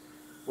errors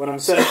when I'm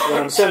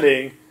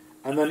sending,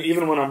 and then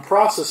even when I'm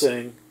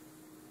processing,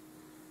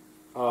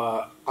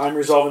 I'm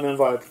resolving them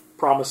via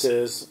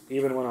promises,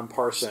 even when I'm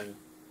parsing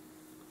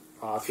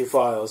through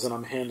files, and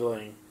I'm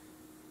handling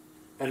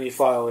any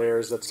file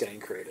errors that's getting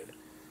created.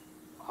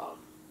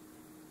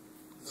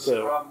 So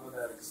the problem with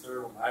that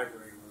external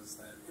library was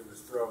that it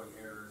was throwing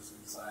errors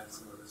inside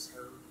some of this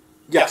code?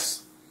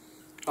 Yes.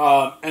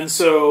 And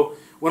so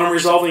when I'm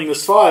resolving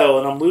this file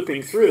and I'm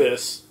looping through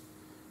this,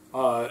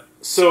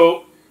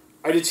 so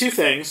I did two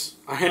things.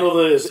 I handled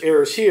it as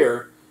errors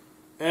here,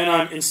 and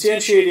I'm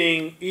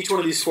instantiating each one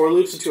of these for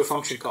loops into a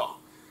function call.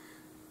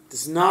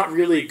 This is not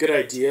really a good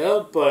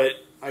idea, but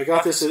I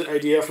got this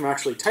idea from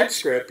actually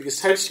TypeScript,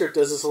 because TypeScript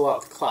does this a lot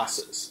with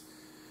classes.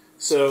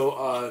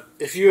 So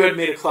if you had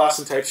made a class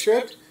in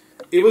TypeScript,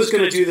 it was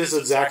going to do this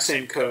exact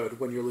same code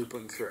when you're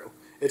looping through.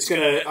 It's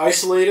going to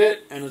isolate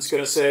it, and it's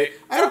going to say,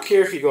 I don't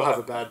care if you go have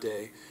a bad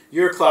day.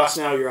 You're a class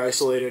now, you're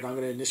isolated, I'm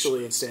going to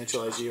initially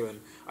instantialize you,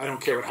 and I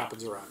don't care what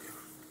happens around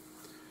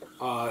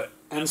you.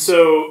 And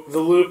so the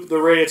loop, the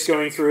array it's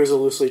going through is a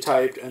loosely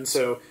typed, and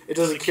so it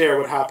doesn't care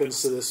what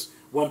happens to this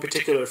one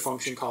particular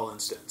function call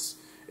instance.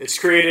 It's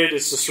created,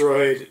 it's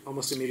destroyed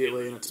almost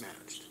immediately, and it's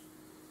managed.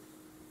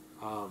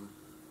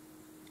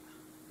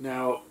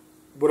 Now,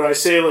 would I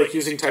say like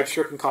using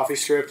TypeScript and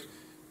CoffeeScript,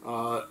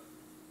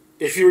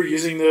 if you were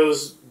using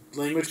those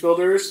language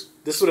builders,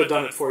 this would have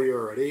done it for you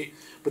already.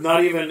 But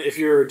not even if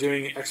you're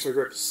doing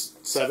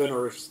ECMAScript 7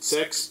 or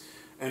 6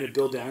 and it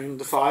built down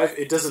to 5,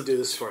 it doesn't do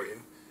this for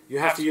you. You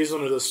have to use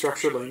one of those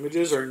structured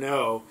languages or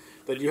know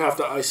that you have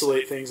to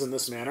isolate things in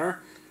this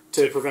manner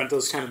to prevent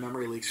those kind of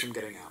memory leaks from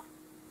getting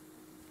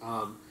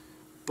out.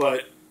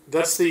 But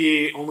that's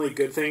the only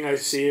good thing I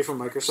see from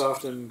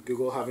Microsoft and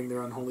Google having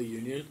their unholy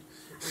union,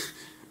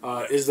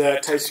 is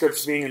that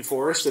TypeScript's being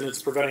enforced and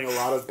it's preventing a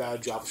lot of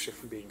bad JavaScript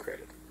from being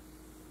created.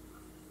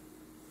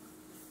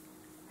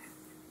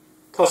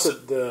 Plus,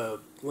 the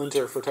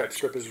linter for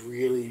TypeScript is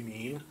really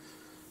mean.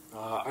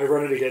 I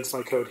run it against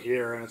my code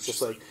here, and it's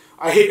just like,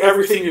 I hate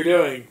everything you're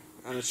doing.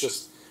 And it's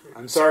just,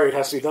 I'm sorry, it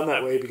has to be done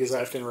that way because I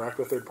have to interact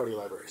with third-party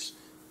libraries.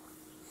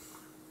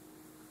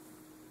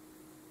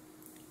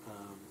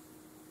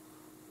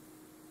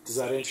 Does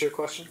that answer your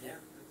question? Yeah.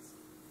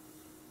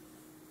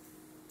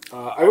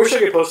 I wish I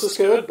could post this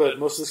code, but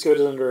most of this code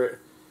is under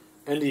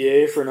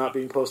NDA for not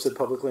being posted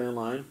publicly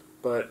online.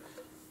 But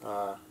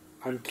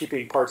I'm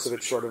keeping parts of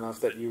it short enough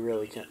that you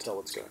really can't tell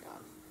what's going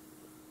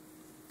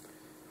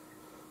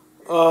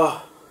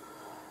on.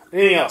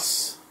 Anything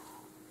else?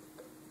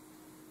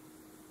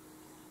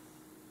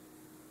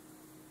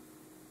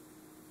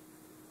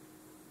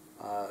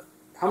 How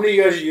many of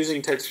you guys are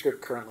using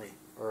TypeScript currently,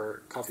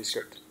 or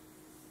CoffeeScript?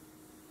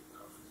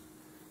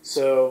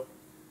 So,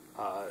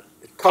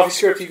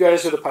 CoffeeScript, you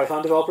guys are the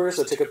Python developers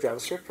that take up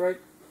JavaScript, right?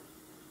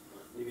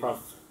 Maybe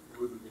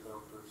Ruby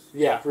developers.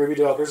 Yeah, Ruby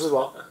developers as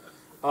well.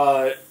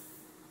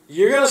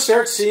 You're going to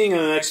start seeing in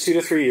the next 2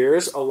 to 3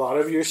 years a lot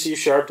of your C#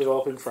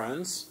 developing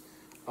friends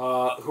who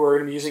are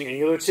going to be using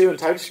Angular 2 and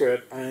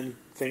TypeScript and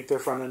think they're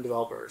front-end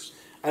developers.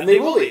 And they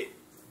will be,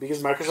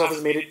 because Microsoft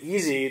has made it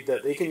easy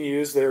that they can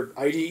use their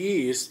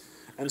IDEs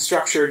and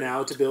structure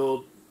now to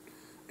build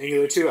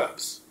Angular 2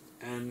 apps.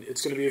 And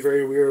it's going to be a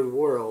very weird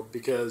world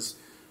because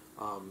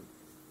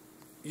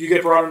you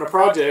get brought on a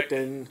project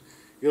and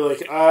you're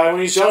like, I want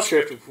to use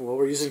JavaScript. Well,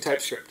 we're using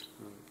TypeScript.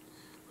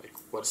 Like,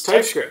 what's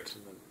TypeScript?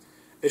 And then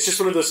it's just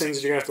one of those things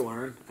that you're going to have to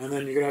learn. And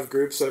then you're going to have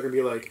groups that are going to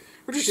be like,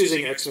 we're just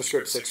using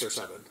ECMAScript 6 or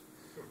 7.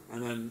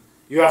 And then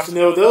you have to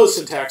know those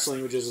syntax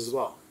languages as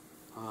well.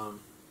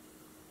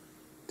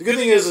 The good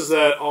thing is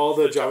that all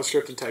the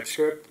JavaScript and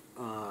TypeScript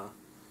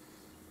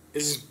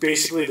is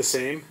basically the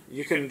same.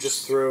 You can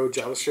just throw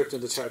JavaScript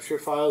into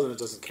TypeScript files and it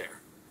doesn't care.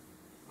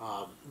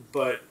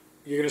 But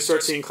you're going to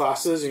start seeing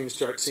classes, you're going to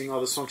start seeing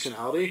all this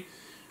functionality.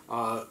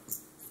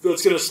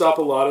 That's going to stop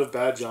a lot of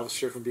bad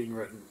JavaScript from being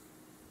written.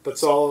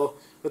 That's all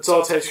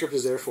TypeScript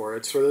is there for.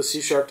 It's for those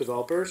C#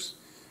 developers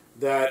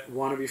that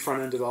want to be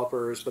front-end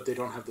developers, but they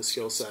don't have the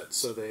skill set,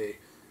 so they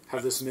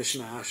have this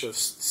mishmash of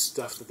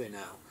stuff that they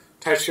know.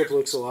 TypeScript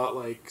looks a lot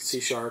like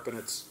C#, and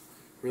it's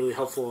really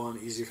helpful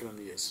and easy for them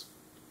to use.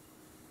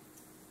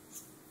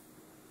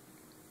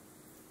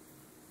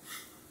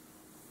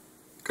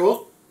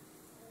 Cool?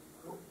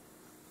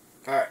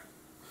 Alright.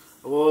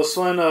 Well, it was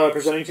fun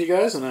presenting to you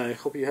guys, and I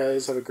hope you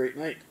guys have a great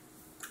night.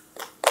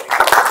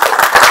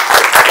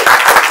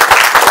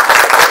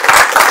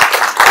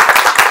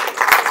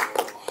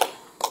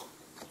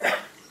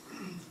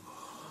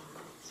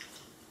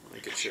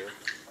 Make it sure.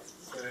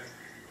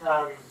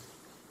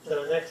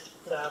 So next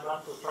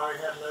month we'll probably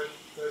have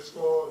no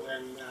school,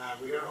 and then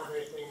we don't have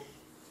anything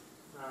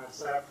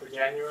set up for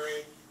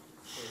January.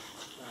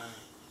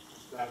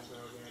 let us know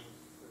again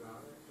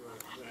about it. If you want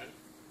to present.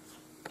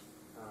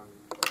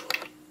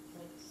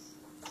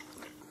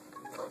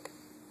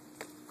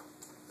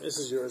 This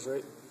is yours,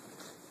 right?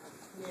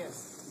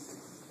 Yes.